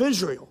king of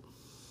Israel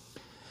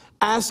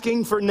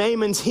asking for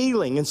Naaman's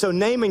healing. And so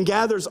Naaman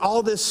gathers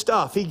all this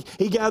stuff.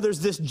 He gathers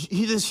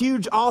this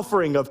huge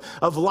offering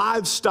of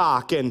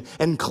livestock and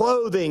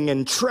clothing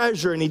and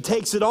treasure, and he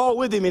takes it all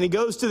with him, and he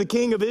goes to the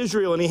king of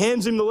Israel, and he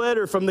hands him the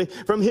letter from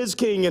his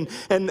king, and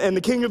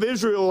the king of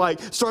Israel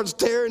starts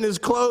tearing his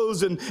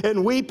clothes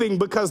and weeping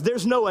because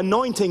there's no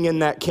anointing in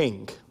that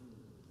king.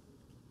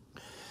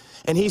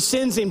 And he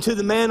sends him to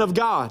the man of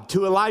God,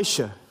 to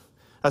Elisha,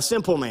 a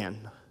simple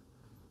man.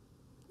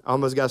 I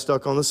almost got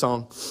stuck on the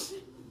song.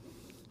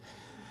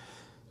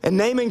 And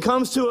Naaman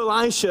comes to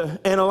Elisha,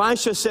 and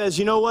Elisha says,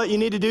 you know what you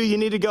need to do? You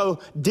need to go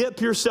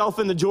dip yourself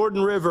in the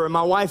Jordan River. And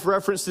my wife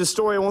referenced this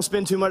story. I won't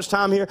spend too much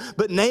time here.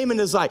 But Naaman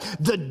is like,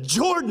 the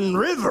Jordan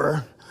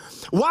River?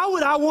 Why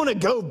would I want to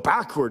go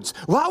backwards?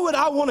 Why would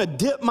I want to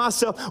dip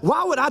myself?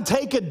 Why would I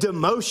take a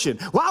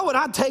demotion? Why would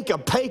I take a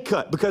pay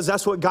cut? Because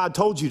that's what God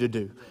told you to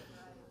do.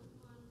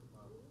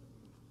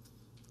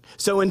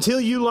 So until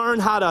you learn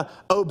how to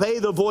obey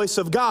the voice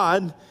of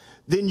God,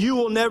 then you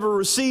will never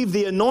receive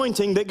the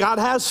anointing that God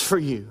has for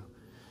you.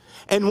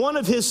 And one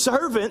of his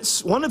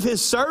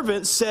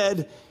servants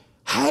said,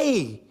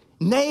 hey,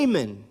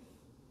 Naaman,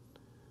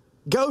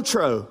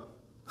 Gotro,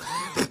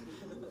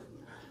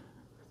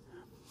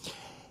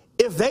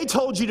 if they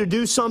told you to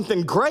do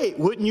something great,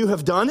 wouldn't you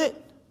have done it?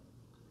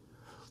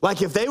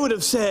 Like if they would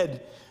have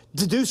said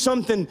to do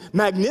something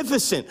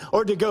magnificent,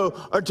 or to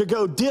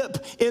go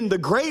dip in the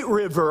great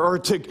river, or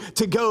to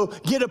go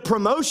get a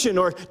promotion,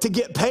 or to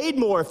get paid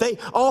more, if they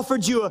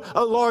offered you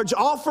a large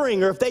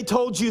offering, or if they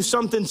told you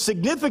something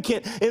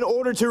significant in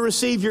order to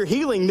receive your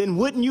healing, then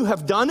wouldn't you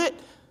have done it?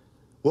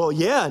 Well,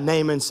 yeah,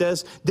 Naaman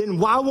says. Then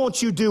why won't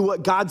you do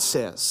what God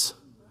says?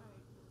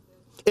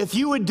 If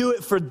you would do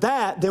it for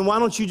that, then why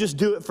don't you just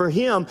do it for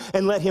him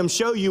and let him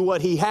show you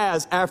what he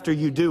has after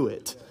you do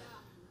it?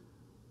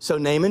 So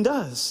Naaman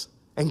does.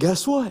 And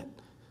guess what?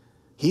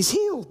 He's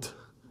healed.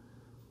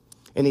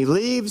 And he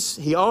leaves.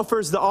 He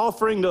offers the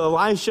offering to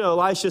Elisha.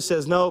 Elisha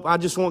says, nope, I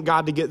just want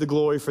God to get the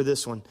glory for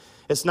this one.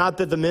 It's not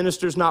that the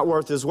minister's not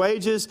worth his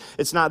wages.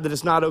 It's not that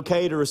it's not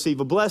okay to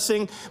receive a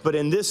blessing. But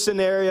in this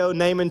scenario,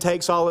 Naaman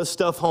takes all his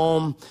stuff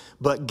home,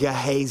 but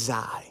Gehazi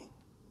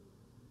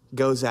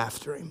goes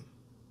after him.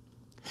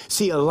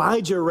 See,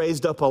 Elijah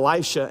raised up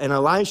Elisha, and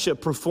Elisha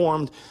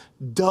performed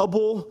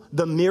double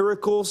the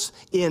miracles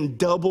in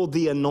double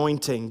the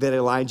anointing that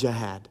Elijah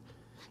had.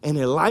 And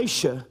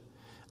Elisha,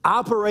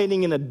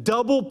 operating in a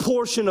double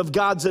portion of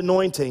God's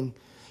anointing,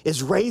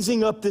 is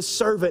raising up this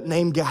servant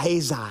named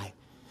Gehazi.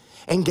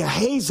 And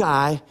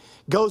Gehazi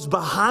goes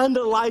behind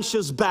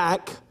Elisha's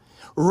back,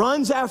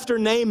 runs after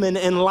Naaman,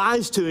 and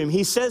lies to him.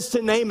 He says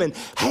to Naaman,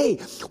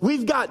 hey,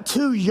 we've got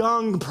 2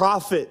 young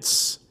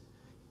prophets.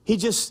 He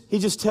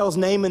just tells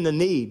Naaman the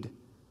need.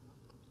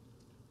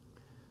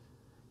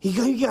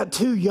 You got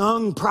 2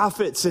 young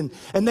prophets, and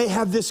they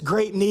have this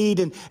great need,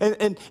 and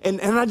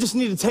I just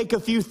need to take a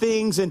few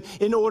things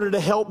in order to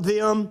help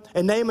them.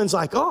 And Naaman's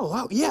like, oh,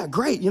 wow, yeah,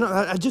 great. You know,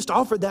 I just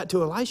offered that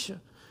to Elisha.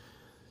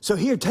 So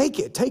here, take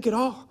it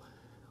all.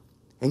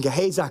 And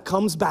Gehazi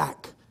comes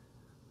back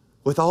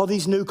with all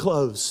these new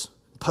clothes,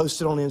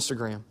 posted on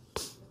Instagram.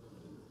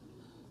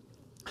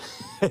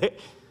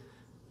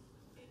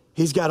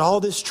 He's got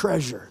all this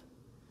treasure.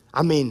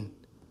 I mean,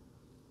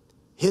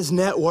 his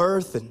net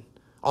worth and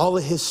all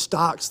of his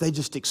stocks, they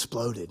just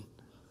exploded.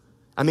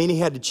 I mean, he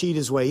had to cheat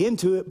his way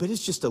into it, but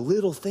it's just a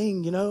little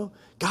thing, you know.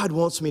 God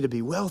wants me to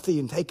be wealthy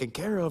and taken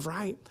care of,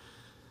 right?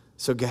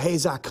 So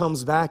Gehazi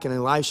comes back, and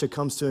Elisha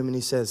comes to him, and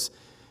he says,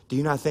 do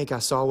you not think I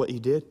saw what you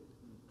did?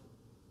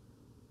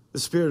 The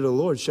Spirit of the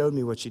Lord showed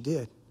me what you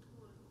did.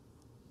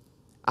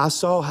 I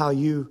saw how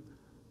you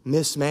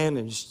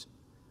mismanaged.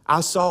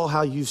 I saw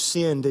how you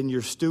sinned in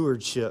your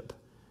stewardship.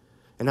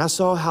 And I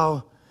saw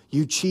how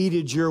you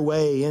cheated your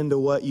way into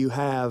what you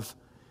have,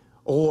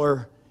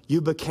 or you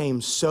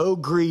became so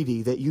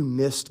greedy that you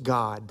missed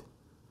God.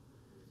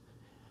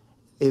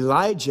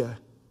 Elijah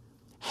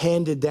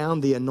handed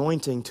down the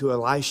anointing to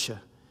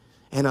Elisha,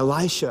 and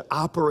Elisha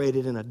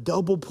operated in a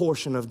double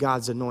portion of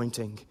God's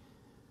anointing.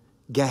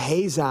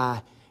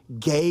 Gehazi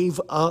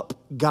gave up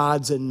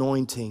God's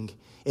anointing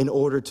in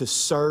order to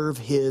serve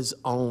his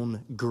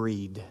own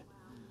greed.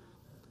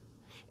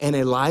 And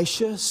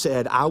Elisha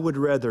said, I would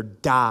rather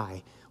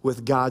die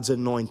with God's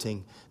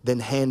anointing than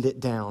hand it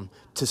down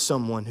to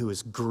someone who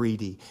is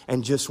greedy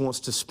and just wants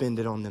to spend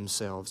it on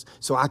themselves.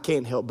 So I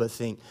can't help but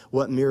think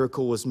what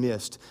miracle was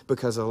missed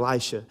because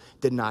Elisha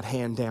did not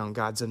hand down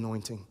God's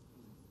anointing.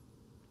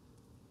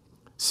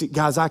 See,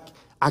 guys,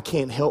 I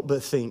can't help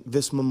but think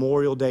this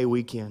Memorial Day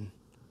weekend,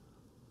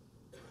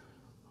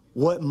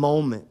 what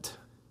moment,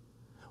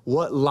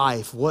 what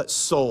life, what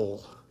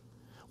soul,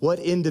 what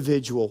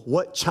individual,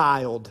 what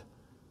child,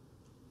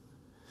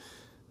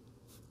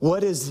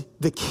 what is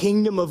the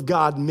kingdom of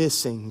God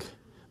missing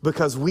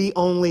because we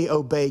only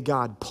obey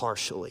God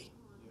partially?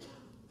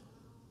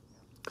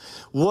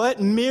 What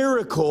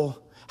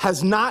miracle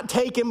has not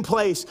taken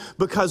place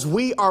because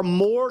we are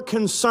more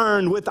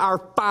concerned with our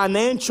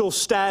financial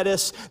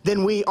status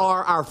than we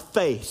are our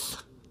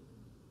faith?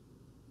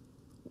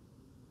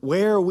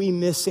 Where are we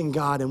missing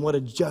God, and what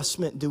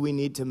adjustment do we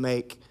need to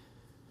make?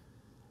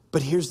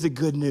 But here's the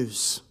good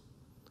news.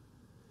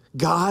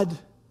 God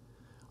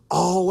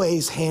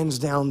always hands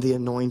down the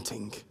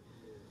anointing.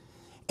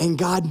 And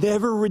God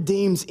never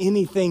redeems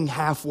anything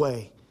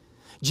halfway.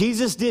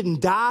 Jesus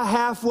didn't die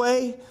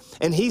halfway,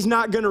 and He's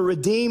not going to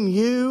redeem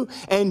you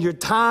and your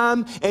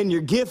time and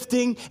your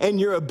gifting and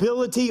your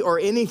ability or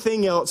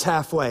anything else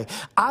halfway.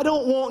 I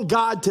don't want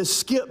God to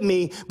skip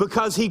me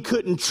because He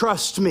couldn't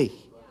trust me.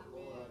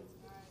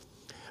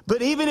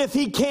 But even if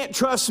He can't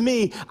trust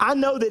me, I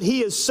know that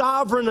He is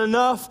sovereign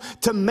enough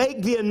to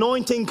make the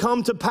anointing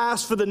come to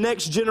pass for the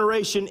next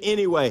generation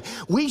anyway.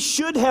 We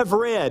should have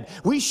read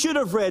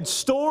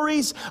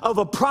stories of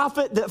a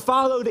prophet that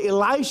followed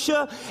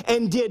Elisha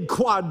and did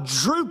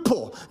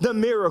quadruple the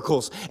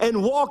miracles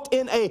and walked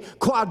in a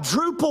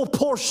quadruple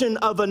portion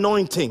of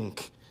anointing.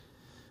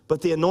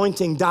 But the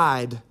anointing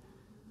died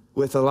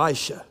with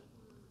Elisha.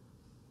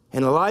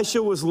 And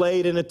Elisha was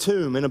laid in a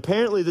tomb, and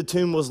apparently the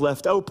tomb was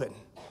left open.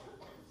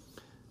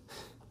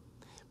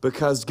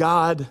 Because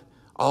God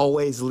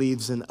always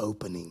leaves an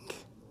opening.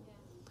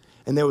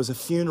 And there was a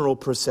funeral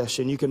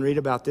procession. You can read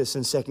about this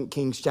in 2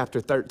 Kings chapter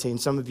 13.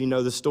 Some of you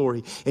know the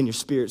story, and your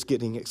spirit's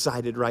getting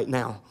excited right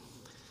now.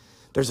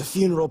 There's a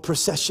funeral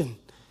procession.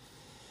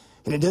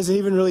 And it doesn't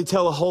even really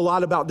tell a whole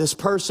lot about this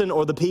person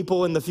or the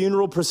people in the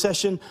funeral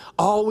procession.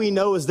 All we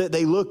know is that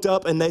they looked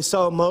up and they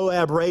saw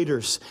Moab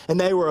raiders, and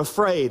they were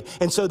afraid.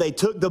 And so they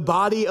took the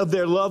body of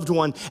their loved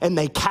one and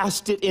they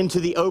cast it into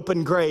the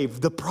open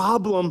grave. The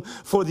problem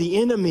for the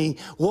enemy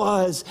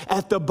was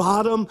at the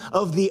bottom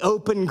of the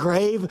open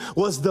grave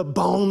was the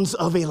bones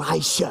of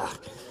Elisha.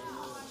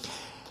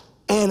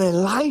 And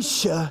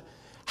Elisha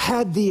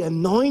had the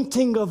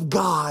anointing of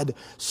God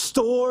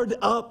stored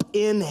up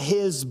in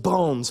his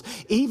bones.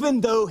 Even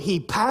though he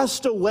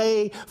passed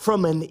away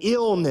from an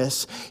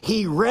illness,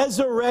 he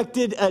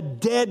resurrected a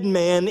dead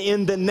man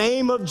in the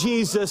name of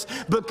Jesus,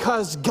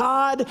 because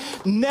God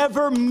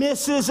never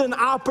misses an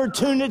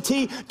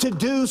opportunity to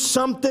do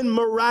something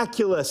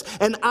miraculous.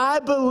 And I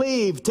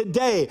believe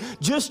today,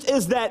 just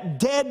as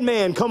that dead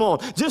man,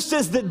 just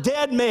as the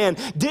dead man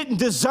didn't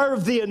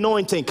deserve the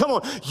anointing.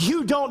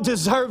 You don't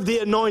deserve the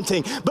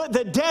anointing, but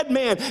the dead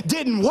man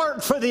didn't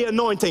work for the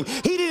anointing.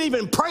 He didn't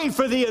even pray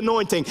for the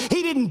anointing.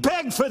 He didn't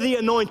beg for the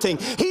anointing.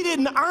 He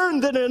didn't earn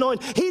the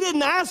anointing. He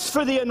didn't ask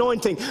for the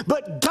anointing.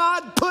 But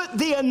God put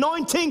the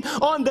anointing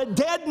on the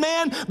dead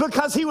man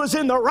because he was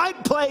in the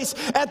right place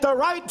at the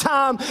right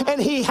time, and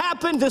he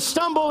happened to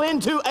stumble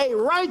into a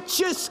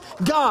righteous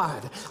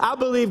God. I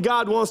believe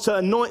God wants to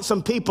anoint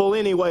some people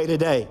anyway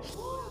today.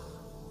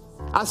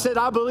 I said,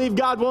 I believe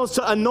God wants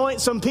to anoint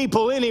some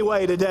people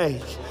anyway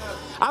today.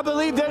 I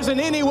believe there's an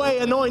anyway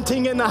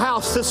anointing in the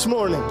house this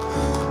morning.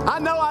 I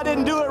know I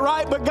didn't do it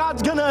right, but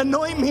God's going to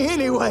anoint me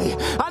anyway.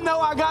 I know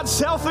I got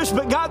selfish,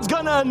 but God's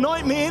going to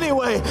anoint me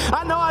anyway.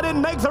 I know I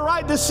didn't make the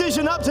right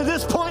decision up to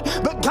this point,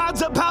 but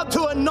God's about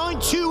to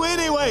anoint you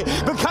anyway,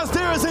 because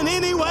there is an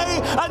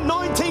anyway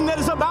anointing that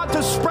is about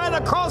to spread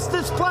across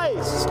this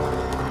place.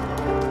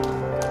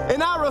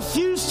 And I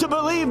refuse to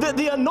believe that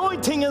the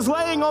anointing is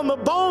laying on the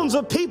bones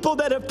of people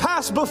that have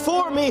passed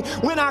before me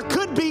when I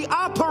could be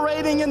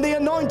operating in the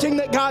anointing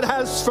that God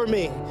has for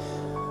me.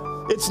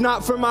 It's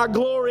not for my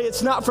glory.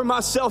 It's not for my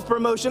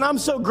self-promotion. I'm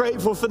so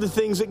grateful for the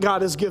things that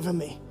God has given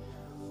me.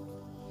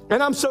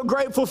 And I'm so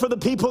grateful for the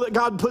people that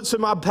God puts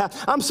in my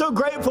path. I'm so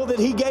grateful that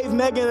He gave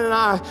Megan and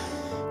I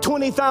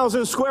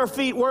 20,000 square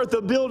feet worth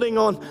of building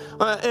on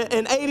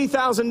and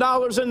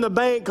 $80,000 in the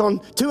bank on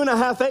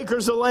 2.5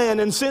 acres of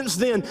land. And since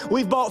then,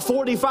 we've bought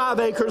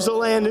 45 acres of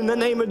land in the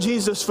name of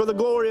Jesus for the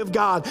glory of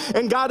God.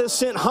 And God has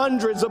sent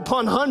hundreds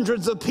upon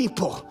hundreds of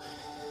people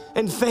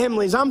and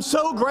families. I'm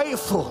so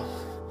grateful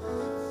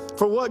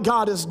for what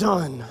God has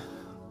done.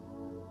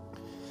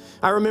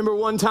 I remember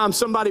one time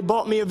somebody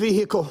bought me a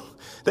vehicle.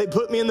 They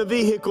put me in the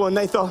vehicle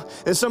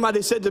and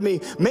somebody said to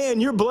me, man,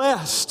 you're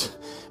blessed.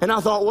 And I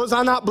thought, was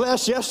I not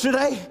blessed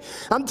yesterday?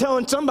 I'm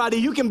telling somebody,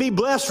 you can be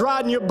blessed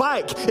riding your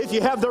bike if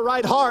you have the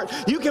right heart.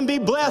 You can be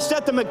blessed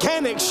at the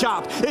mechanic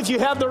shop if you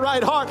have the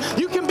right heart.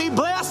 You can be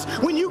blessed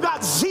when you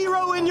got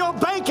zero in your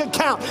bank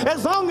account,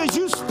 as long as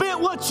you spent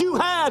what you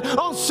had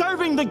on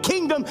serving the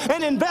kingdom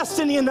and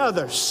investing in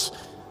others.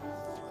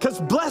 Because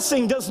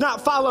blessing does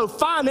not follow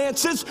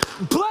finances.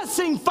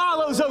 Blessing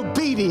follows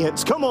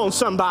obedience. Come on,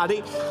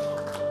 somebody.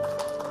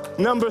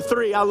 Number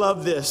 3, I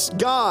love this.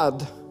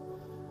 God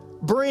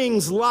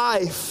brings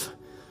life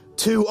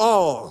to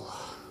all.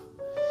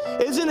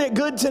 Isn't it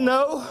good to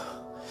know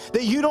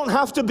that you don't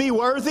have to be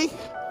worthy?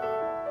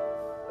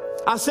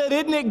 I said,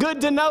 isn't it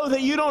good to know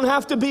that you don't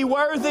have to be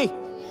worthy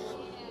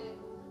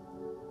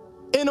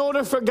in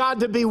order for God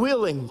to be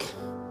willing?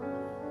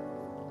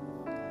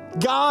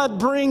 God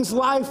brings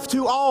life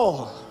to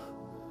all.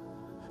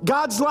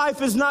 God's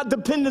life is not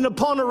dependent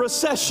upon a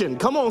recession.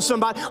 Come on,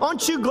 somebody.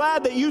 Aren't you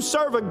glad that you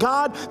serve a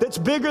God that's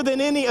bigger than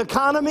any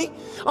economy?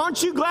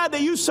 Aren't you glad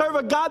that you serve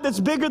a God that's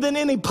bigger than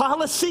any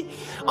policy?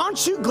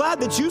 Aren't you glad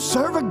that you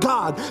serve a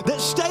God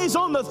that stays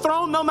on the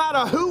throne no matter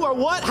who or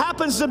what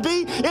happens to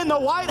be in the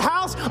White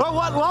House or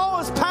what law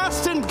is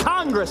passed in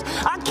Congress?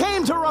 I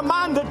came to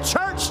remind the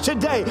church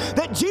today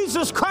that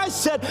Jesus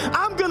Christ said,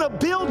 I'm going to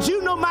build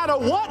you no matter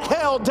what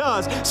hell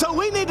does. So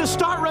we need to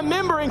start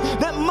remembering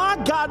that my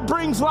God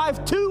brings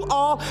life to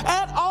all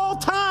at all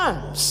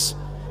times.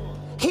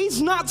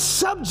 He's not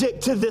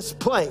subject to this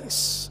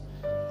place.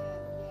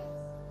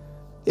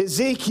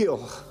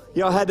 Ezekiel,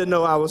 y'all had to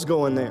know I was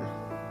going there.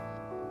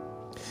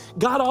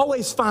 God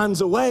always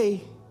finds a way.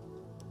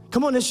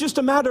 Come on, it's just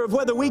a matter of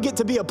whether we get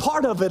to be a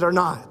part of it or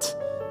not.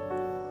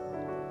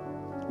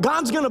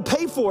 God's going to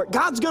pay for it.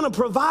 God's going to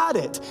provide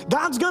it.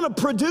 God's going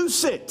to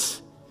produce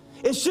it.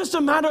 It's just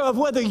a matter of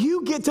whether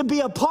you get to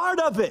be a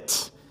part of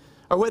it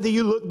or whether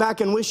you look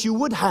back and wish you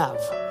would have.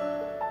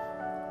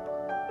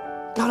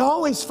 God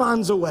always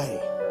finds a way.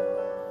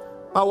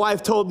 My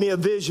wife told me a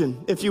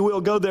vision. If you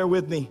will, go there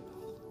with me.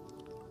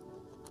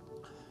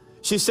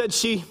 She said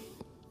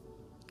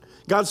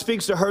God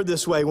speaks to her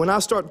this way. When I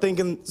start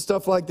thinking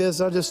stuff like this,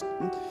 he just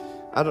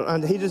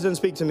doesn't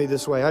speak to me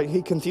this way.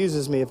 He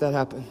confuses me if that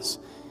happens.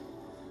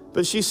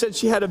 But she said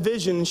she had a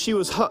vision, and she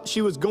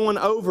was going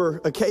over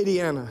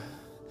Acadiana,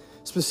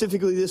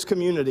 specifically this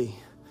community.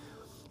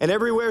 And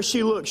everywhere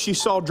she looked, she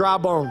saw dry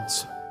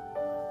bones.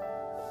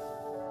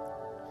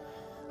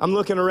 I'm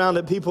looking around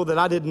at people that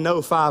I didn't know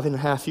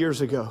 5.5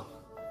 years ago.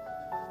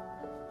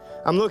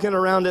 I'm looking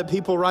around at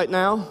people right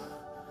now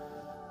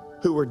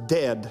who were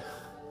dead,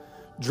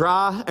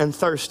 dry and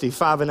thirsty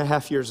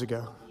 5.5 years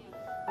ago.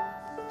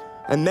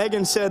 And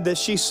Megan said that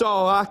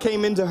I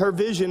came into her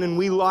vision and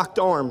we locked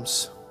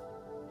arms.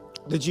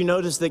 Did you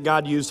notice that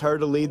God used her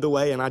to lead the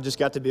way and I just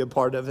got to be a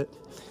part of it?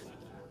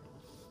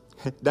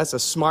 That's a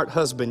smart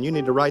husband. You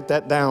need to write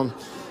that down.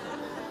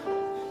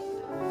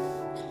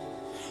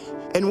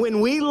 And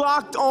when we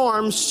locked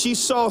arms, she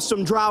saw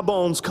some dry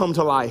bones come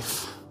to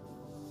life.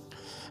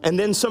 And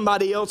then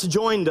somebody else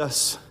joined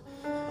us.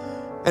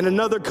 And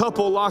another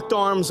couple locked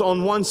arms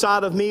on one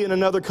side of me, and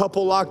another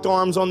couple locked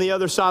arms on the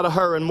other side of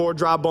her, and more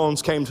dry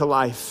bones came to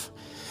life.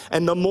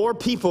 And the more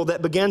people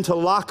that began to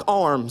lock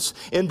arms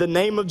in the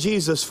name of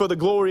Jesus for the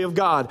glory of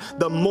God,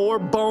 the more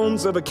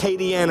bones of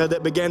Acadiana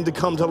that began to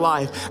come to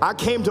life. I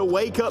came to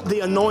wake up the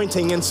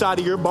anointing inside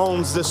of your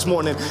bones this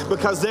morning,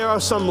 because there are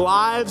some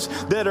lives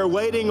that are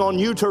waiting on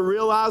you to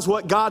realize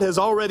what God has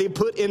already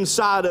put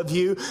inside of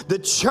you. The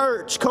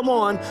church, come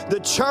on, the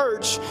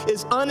church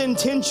is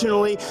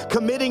unintentionally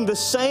committing the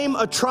same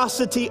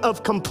atrocity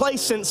of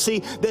complacency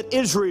that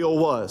Israel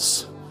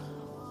was.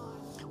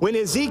 When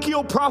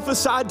Ezekiel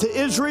prophesied to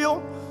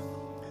Israel,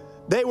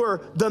 they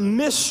were the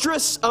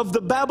mistress of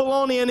the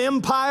Babylonian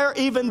Empire,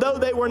 even though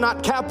they were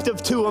not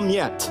captive to them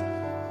yet,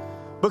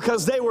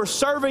 because they were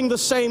serving the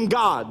same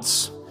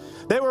gods.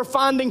 They were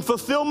finding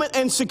fulfillment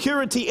and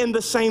security in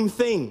the same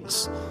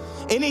things.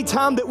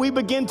 Anytime that we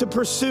begin to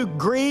pursue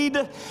greed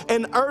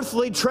and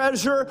earthly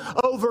treasure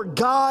over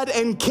God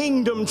and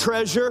kingdom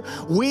treasure,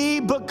 we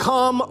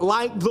become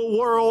like the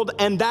world,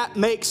 and that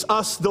makes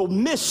us the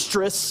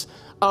mistress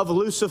of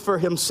Lucifer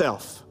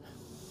himself,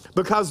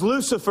 because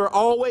Lucifer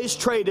always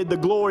traded the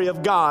glory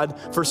of God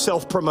for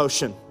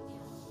self-promotion.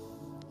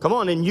 Come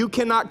on, and you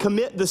cannot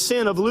commit the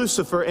sin of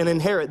Lucifer and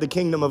inherit the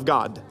kingdom of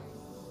God.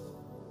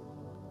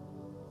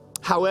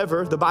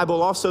 However, the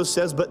Bible also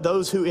says, but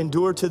those who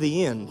endure to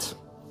the end.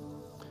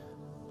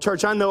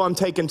 Church, I know I'm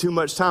taking too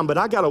much time, but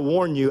I got to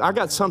warn you, I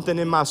got something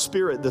in my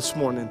spirit this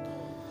morning.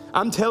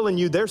 I'm telling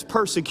you, there's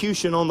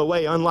persecution on the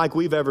way unlike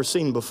we've ever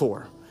seen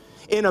before.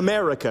 In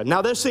America.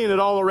 Now they're seeing it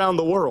all around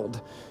the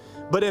world.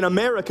 But in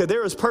America,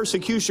 there is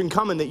persecution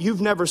coming that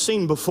you've never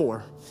seen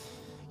before.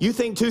 You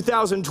think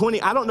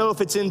 2020, I don't know if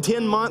it's in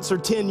 10 months or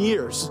 10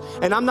 years.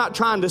 And I'm not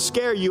trying to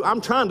scare you.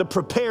 I'm trying to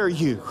prepare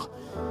you.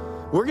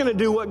 We're going to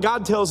do what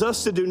God tells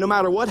us to do no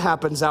matter what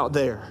happens out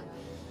there.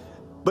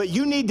 But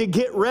you need to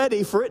get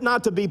ready for it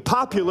not to be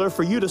popular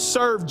for you to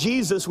serve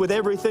Jesus with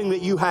everything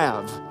that you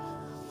have.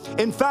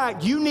 In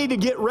fact, you need to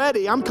get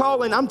ready. I'm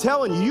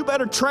telling you, you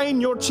better train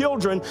your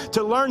children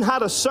to learn how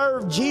to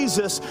serve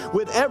Jesus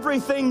with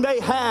everything they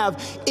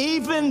have,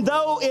 even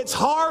though it's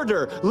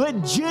harder,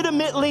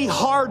 legitimately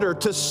harder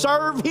to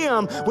serve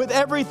Him with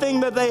everything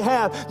that they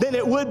have than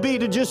it would be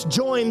to just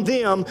join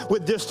them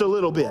with just a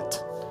little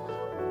bit.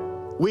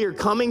 We are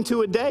coming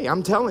to a day,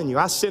 I'm telling you,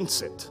 I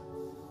sense it,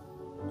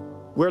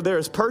 where there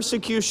is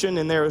persecution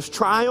and there is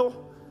trial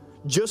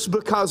just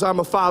because I'm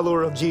a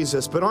follower of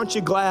Jesus. But aren't you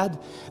glad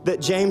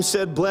that James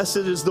said, blessed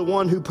is the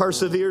one who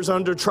perseveres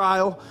under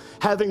trial?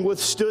 Having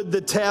withstood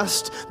the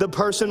test, the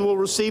person will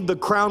receive the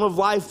crown of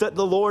life that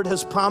the Lord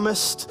has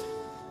promised.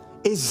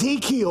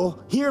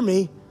 Ezekiel, hear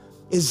me,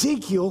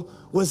 Ezekiel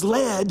was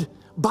led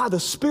by the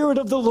Spirit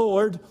of the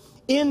Lord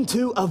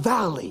into a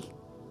valley.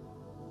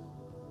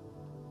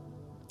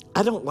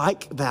 I don't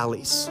like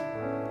valleys.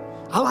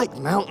 I like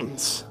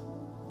mountains.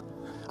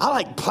 I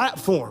like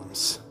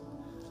platforms.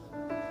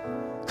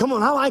 Come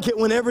on, I like it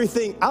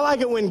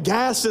when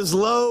gas is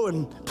low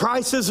and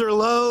prices are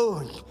low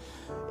and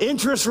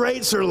interest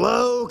rates are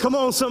low. Come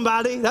on,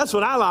 somebody. That's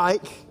what I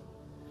like.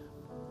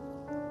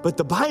 But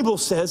the Bible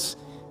says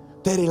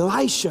that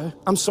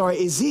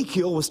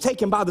Ezekiel was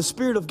taken by the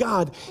Spirit of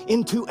God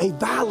into a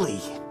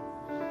valley.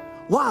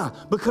 Why?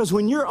 Because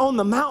when you're on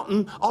the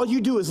mountain, all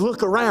you do is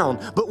look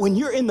around. But when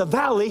you're in the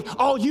valley,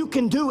 all you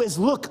can do is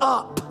look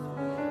up.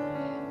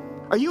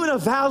 Are you in a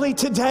valley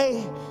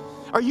today?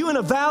 Are you in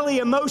a valley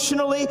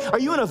emotionally? Are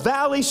you in a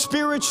valley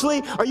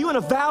spiritually? Are you in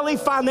a valley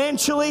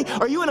financially?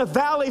 Are you in a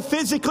valley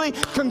physically?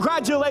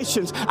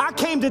 Congratulations. I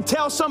came to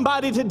tell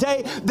somebody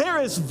today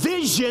there is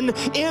vision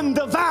in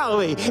the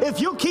valley. If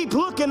you keep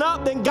looking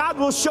up, then God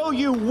will show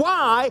you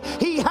why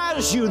He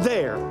has you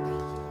there.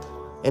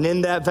 And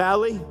in that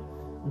valley,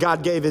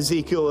 God gave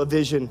Ezekiel a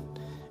vision.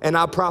 And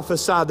I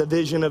prophesy the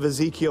vision of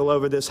Ezekiel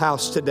over this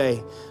house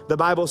today. The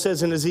Bible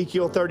says in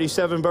Ezekiel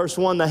 37 verse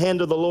 1, the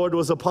hand of the Lord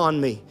was upon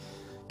me.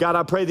 God,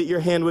 I pray that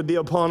your hand would be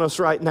upon us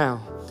right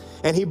now.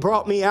 And He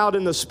brought me out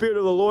in the Spirit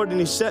of the Lord, and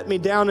He set me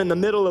down in the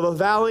middle of a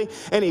valley,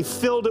 and He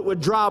filled it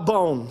with dry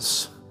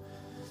bones.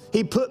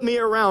 He put me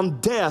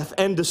around death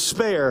and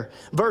despair.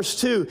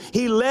 Verse 2,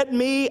 He led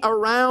me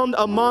around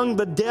among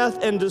the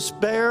death and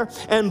despair,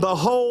 and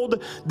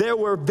behold, there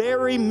were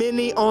very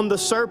many on the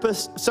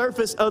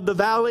surface of the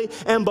valley,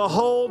 and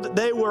behold,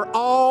 they were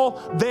all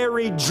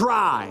very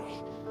dry.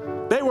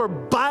 They were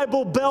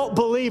Bible Belt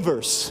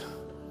believers.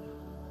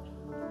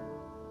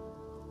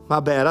 My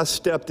bad, I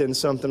stepped in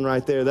something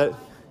right there.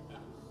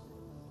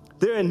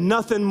 There ain't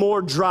nothing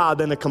more dry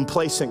than a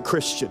complacent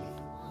Christian.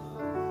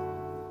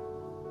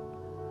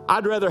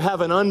 I'd rather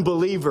have an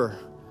unbeliever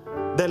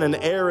than an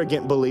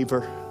arrogant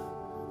believer.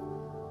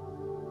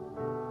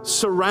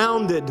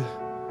 Surrounded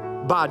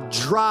by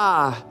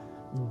dry,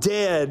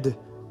 dead,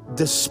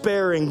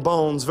 despairing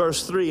bones.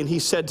 Verse 3, and He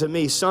said to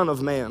me, Son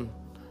of man,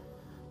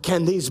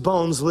 can these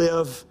bones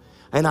live?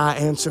 And I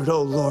answered,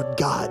 oh Lord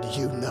God,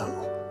 you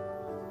know.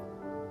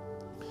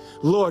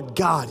 Lord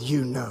God,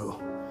 you know.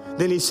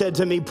 Then He said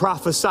to me,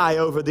 prophesy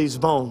over these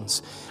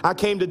bones. I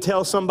came to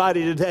tell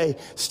somebody today,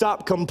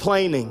 stop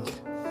complaining.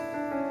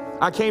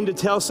 I came to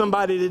tell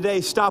somebody today,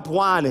 stop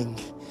whining.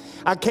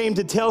 I came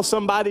to tell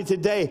somebody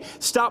today,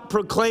 stop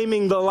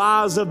proclaiming the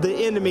lies of the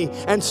enemy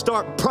and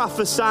start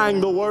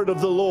prophesying the word of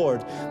the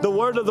Lord. The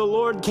word of the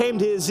Lord came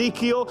to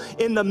Ezekiel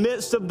in the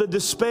midst of the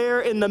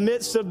despair, in the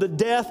midst of the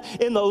death,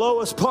 in the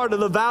lowest part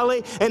of the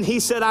valley. And he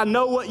said, I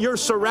know what you're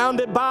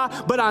surrounded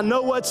by, but I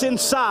know what's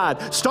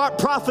inside. Start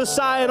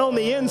prophesying on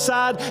the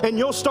inside and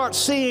you'll start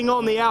seeing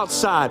on the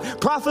outside.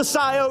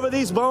 Prophesy over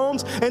these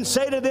bones and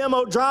say to them,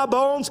 O dry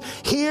bones,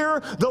 hear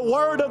the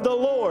word of the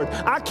Lord.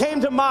 I came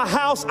to my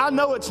house. I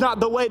know it's not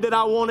the way that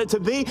I want it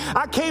to be.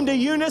 I came to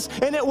Eunice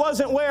and it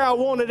wasn't where I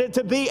wanted it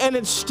to be, and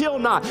it's still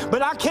not.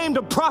 But I came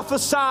to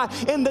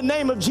prophesy in the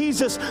name of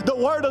Jesus the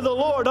word of the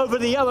Lord over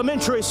the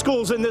elementary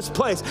schools in this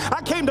place.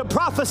 I came to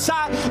prophesy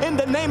in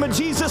the name of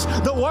Jesus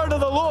the word of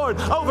the Lord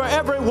over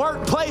every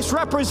workplace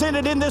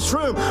represented in this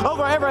room,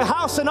 over every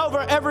house and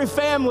over every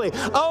family.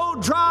 Oh,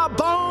 dry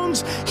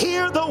bones,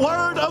 hear the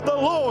word of the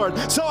Lord.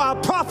 So I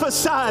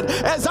prophesied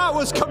as I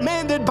was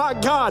commanded by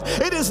God.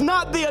 It is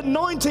not the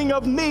anointing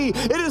of me,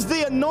 it is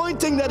the anointing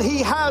that He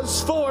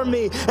has for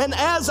me. And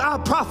as I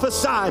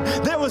prophesied,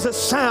 there was a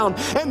sound,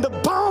 and the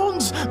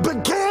bones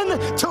began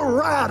to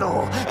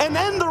rattle. And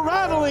in the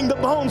rattling, the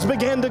bones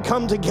began to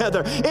come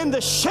together. In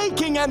the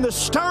shaking and the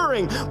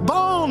stirring,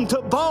 bone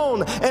to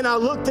bone. And I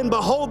looked, and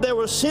behold, there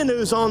were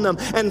sinews on them,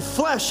 and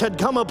flesh had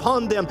come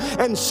upon them,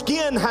 and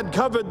skin had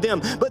covered them.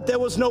 But there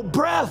was no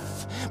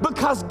breath,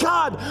 because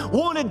God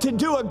wanted to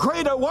do a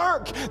greater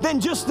work than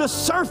just the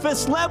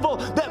surface level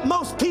that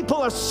most people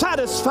are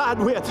satisfied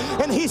with.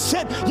 And He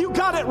said, you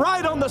got it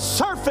right on the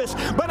surface,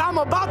 but I'm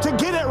about to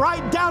get it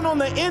right down on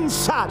the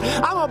inside.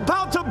 I'm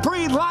about to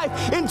breathe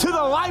life into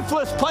the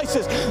lifeless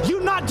places.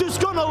 You're not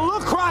just going to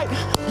look right,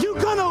 you're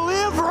going to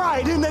live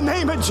right in the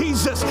name of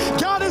Jesus.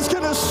 God is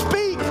going to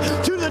speak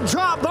to the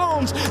dry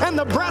bones and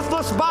the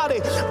breathless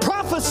body.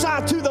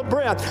 Prophesy to the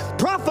breath.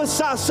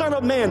 Prophesy, Son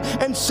of Man,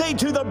 and say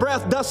to the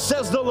breath, thus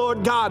says the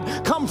Lord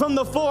God, come from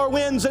the four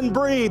winds and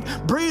breathe.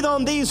 Breathe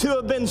on these who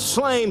have been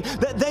slain,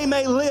 that they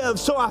may live.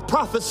 So I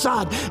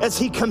prophesied as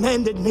he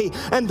commanded me,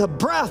 and the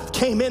breath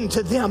came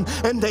into them,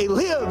 and they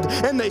lived,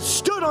 and they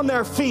stood on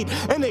their feet,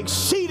 an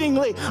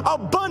exceedingly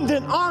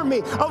abundant army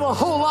of a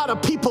whole lot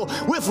of people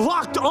with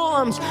locked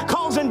arms,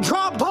 causing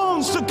dry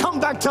bones to come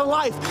back to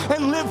life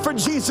and live for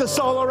Jesus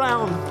all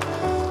around.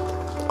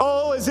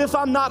 Oh, as if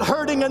I'm not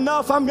hurting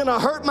enough, I'm going to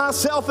hurt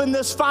myself in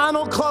this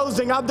final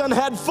closing. I've done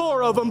had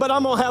 4 of them, but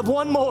I'm going to have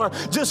one more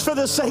just for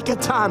the sake of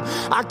time.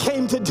 I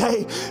came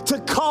today to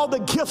call the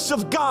gifts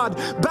of God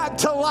back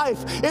to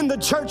life in the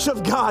church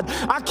of God.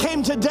 I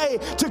came today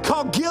to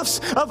call gifts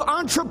of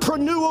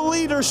entrepreneurial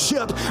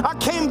leadership. I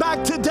came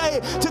back today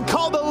to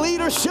call the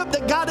leadership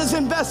that God has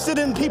invested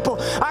in people.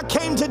 I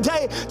came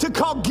today to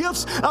call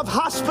gifts of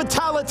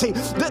hospitality,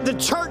 that the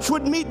church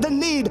would meet the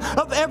need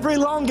of every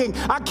longing.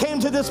 I came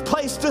to this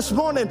place this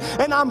morning,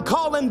 and I'm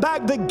calling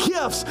back the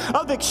gifts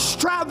of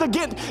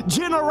extravagant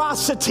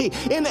generosity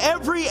in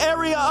every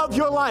area of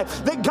your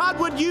life, that God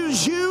would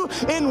use you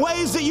in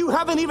ways that you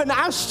haven't even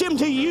asked him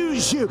to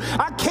use you.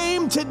 I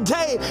came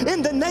today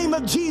in the name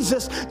of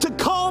Jesus to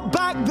call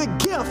back the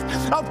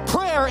gift of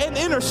prayer and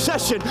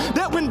intercession,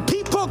 that when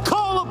people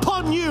call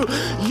upon you,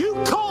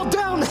 you call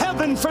down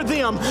heaven for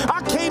them.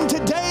 I came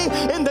today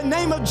in the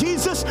name of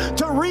Jesus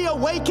to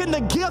reawaken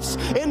the gifts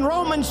in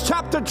Romans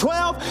chapter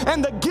 12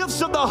 and the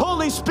gifts of the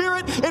Holy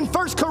Spirit in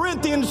 1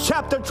 Corinthians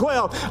chapter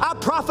 12. I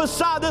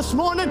prophesy this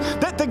morning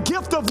that the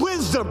gift of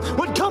wisdom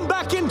would come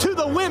back into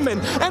the women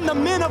and the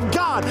men of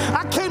God.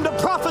 I came to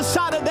prophesy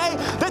today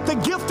that the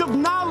gift of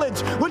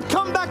knowledge would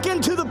come back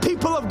into the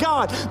people of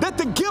God, that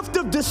the gift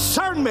of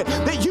discernment,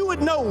 that you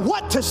would know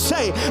what to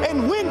say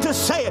and when to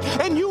say it,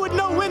 and you would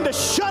know when to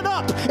shut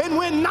up and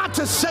when not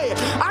to say it.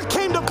 I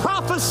came to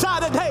prophesy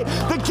today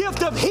the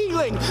gift of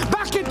healing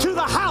back into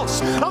the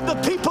house of the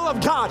people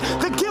of God,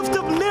 the gift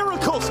of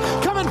miracles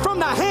coming from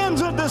the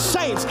hands of the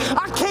saints.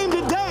 I came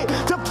today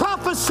to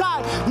prophesy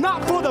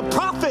not for the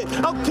profit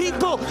of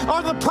people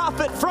or the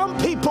profit from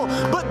people,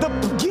 but the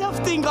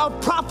gifting of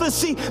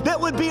prophecy that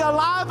would be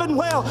alive and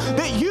well,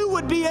 that you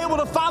would be able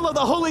to follow the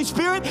Holy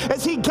Spirit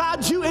as he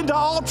guides you into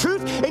all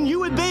truth, and you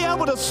would be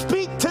able to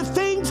speak to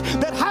things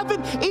that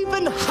haven't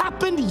even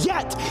happened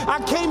yet.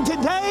 I came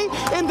today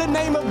in the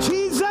name of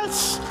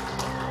Jesus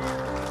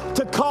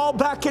to call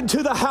back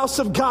into the house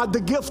of God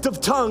the gift of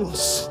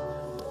tongues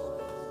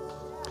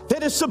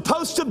that is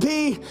supposed to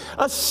be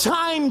a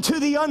sign to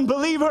the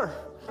unbeliever,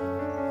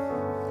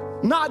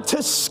 not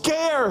to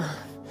scare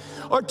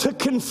or to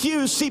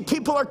confuse. See,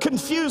 people are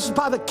confused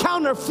by the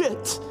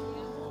counterfeit,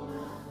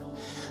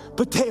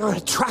 but they are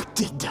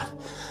attracted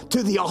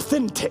to the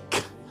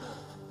authentic.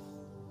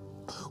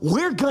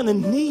 We're gonna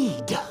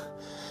need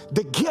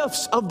the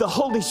gifts of the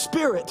Holy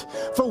Spirit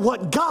for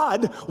what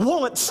God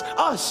wants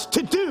us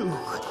to do.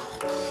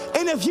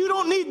 And if you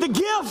don't need the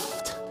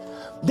gift,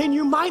 then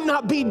you might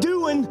not be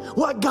doing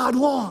what God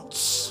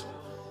wants.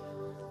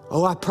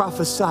 Oh, I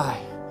prophesy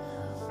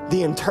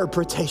the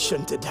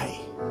interpretation today,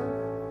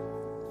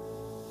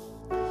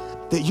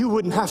 that you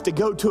wouldn't have to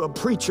go to a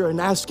preacher and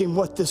ask him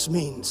what this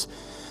means,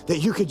 that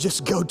you could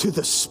just go to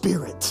the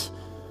Spirit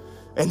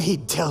and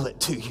he'd tell it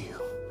to you,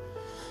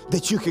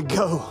 that you could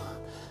go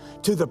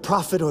to the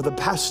prophet or the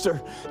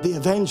pastor, the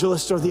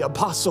evangelist or the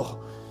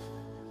apostle,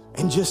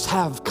 and just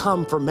have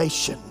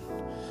confirmation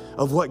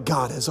of what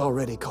God has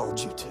already called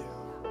you to.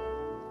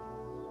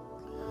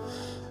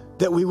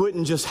 That we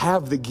wouldn't just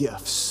have the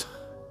gifts,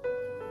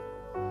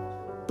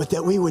 but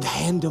that we would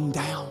hand them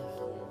down.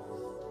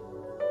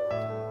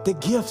 The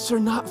gifts are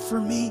not for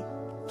me.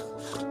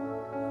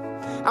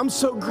 I'm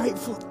so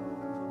grateful,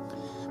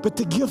 but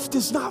the gift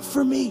is not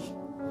for me.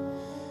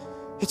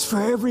 It's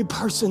for every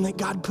person that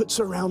God puts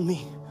around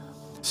me,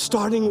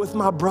 starting with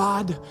my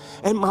bride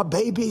and my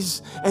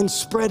babies and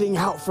spreading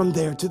out from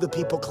there to the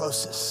people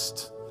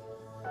closest.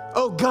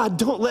 Oh God,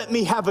 don't let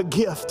me have a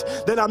gift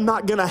that I'm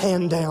not gonna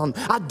hand down.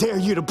 I dare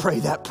you to pray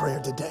that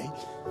prayer today.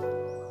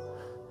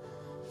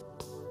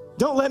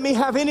 Don't let me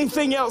have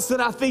anything else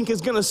that I think is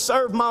gonna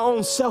serve my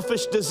own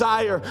selfish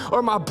desire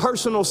or my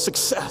personal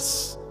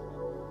success.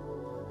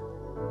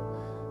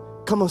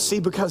 Come on,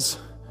 see, because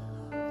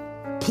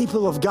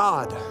people of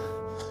God,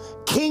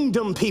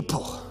 kingdom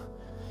people,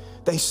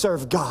 they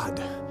serve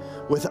God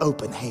with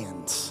open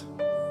hands.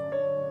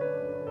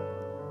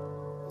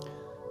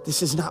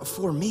 This is not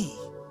for me.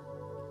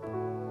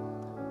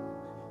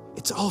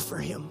 It's all for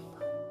him.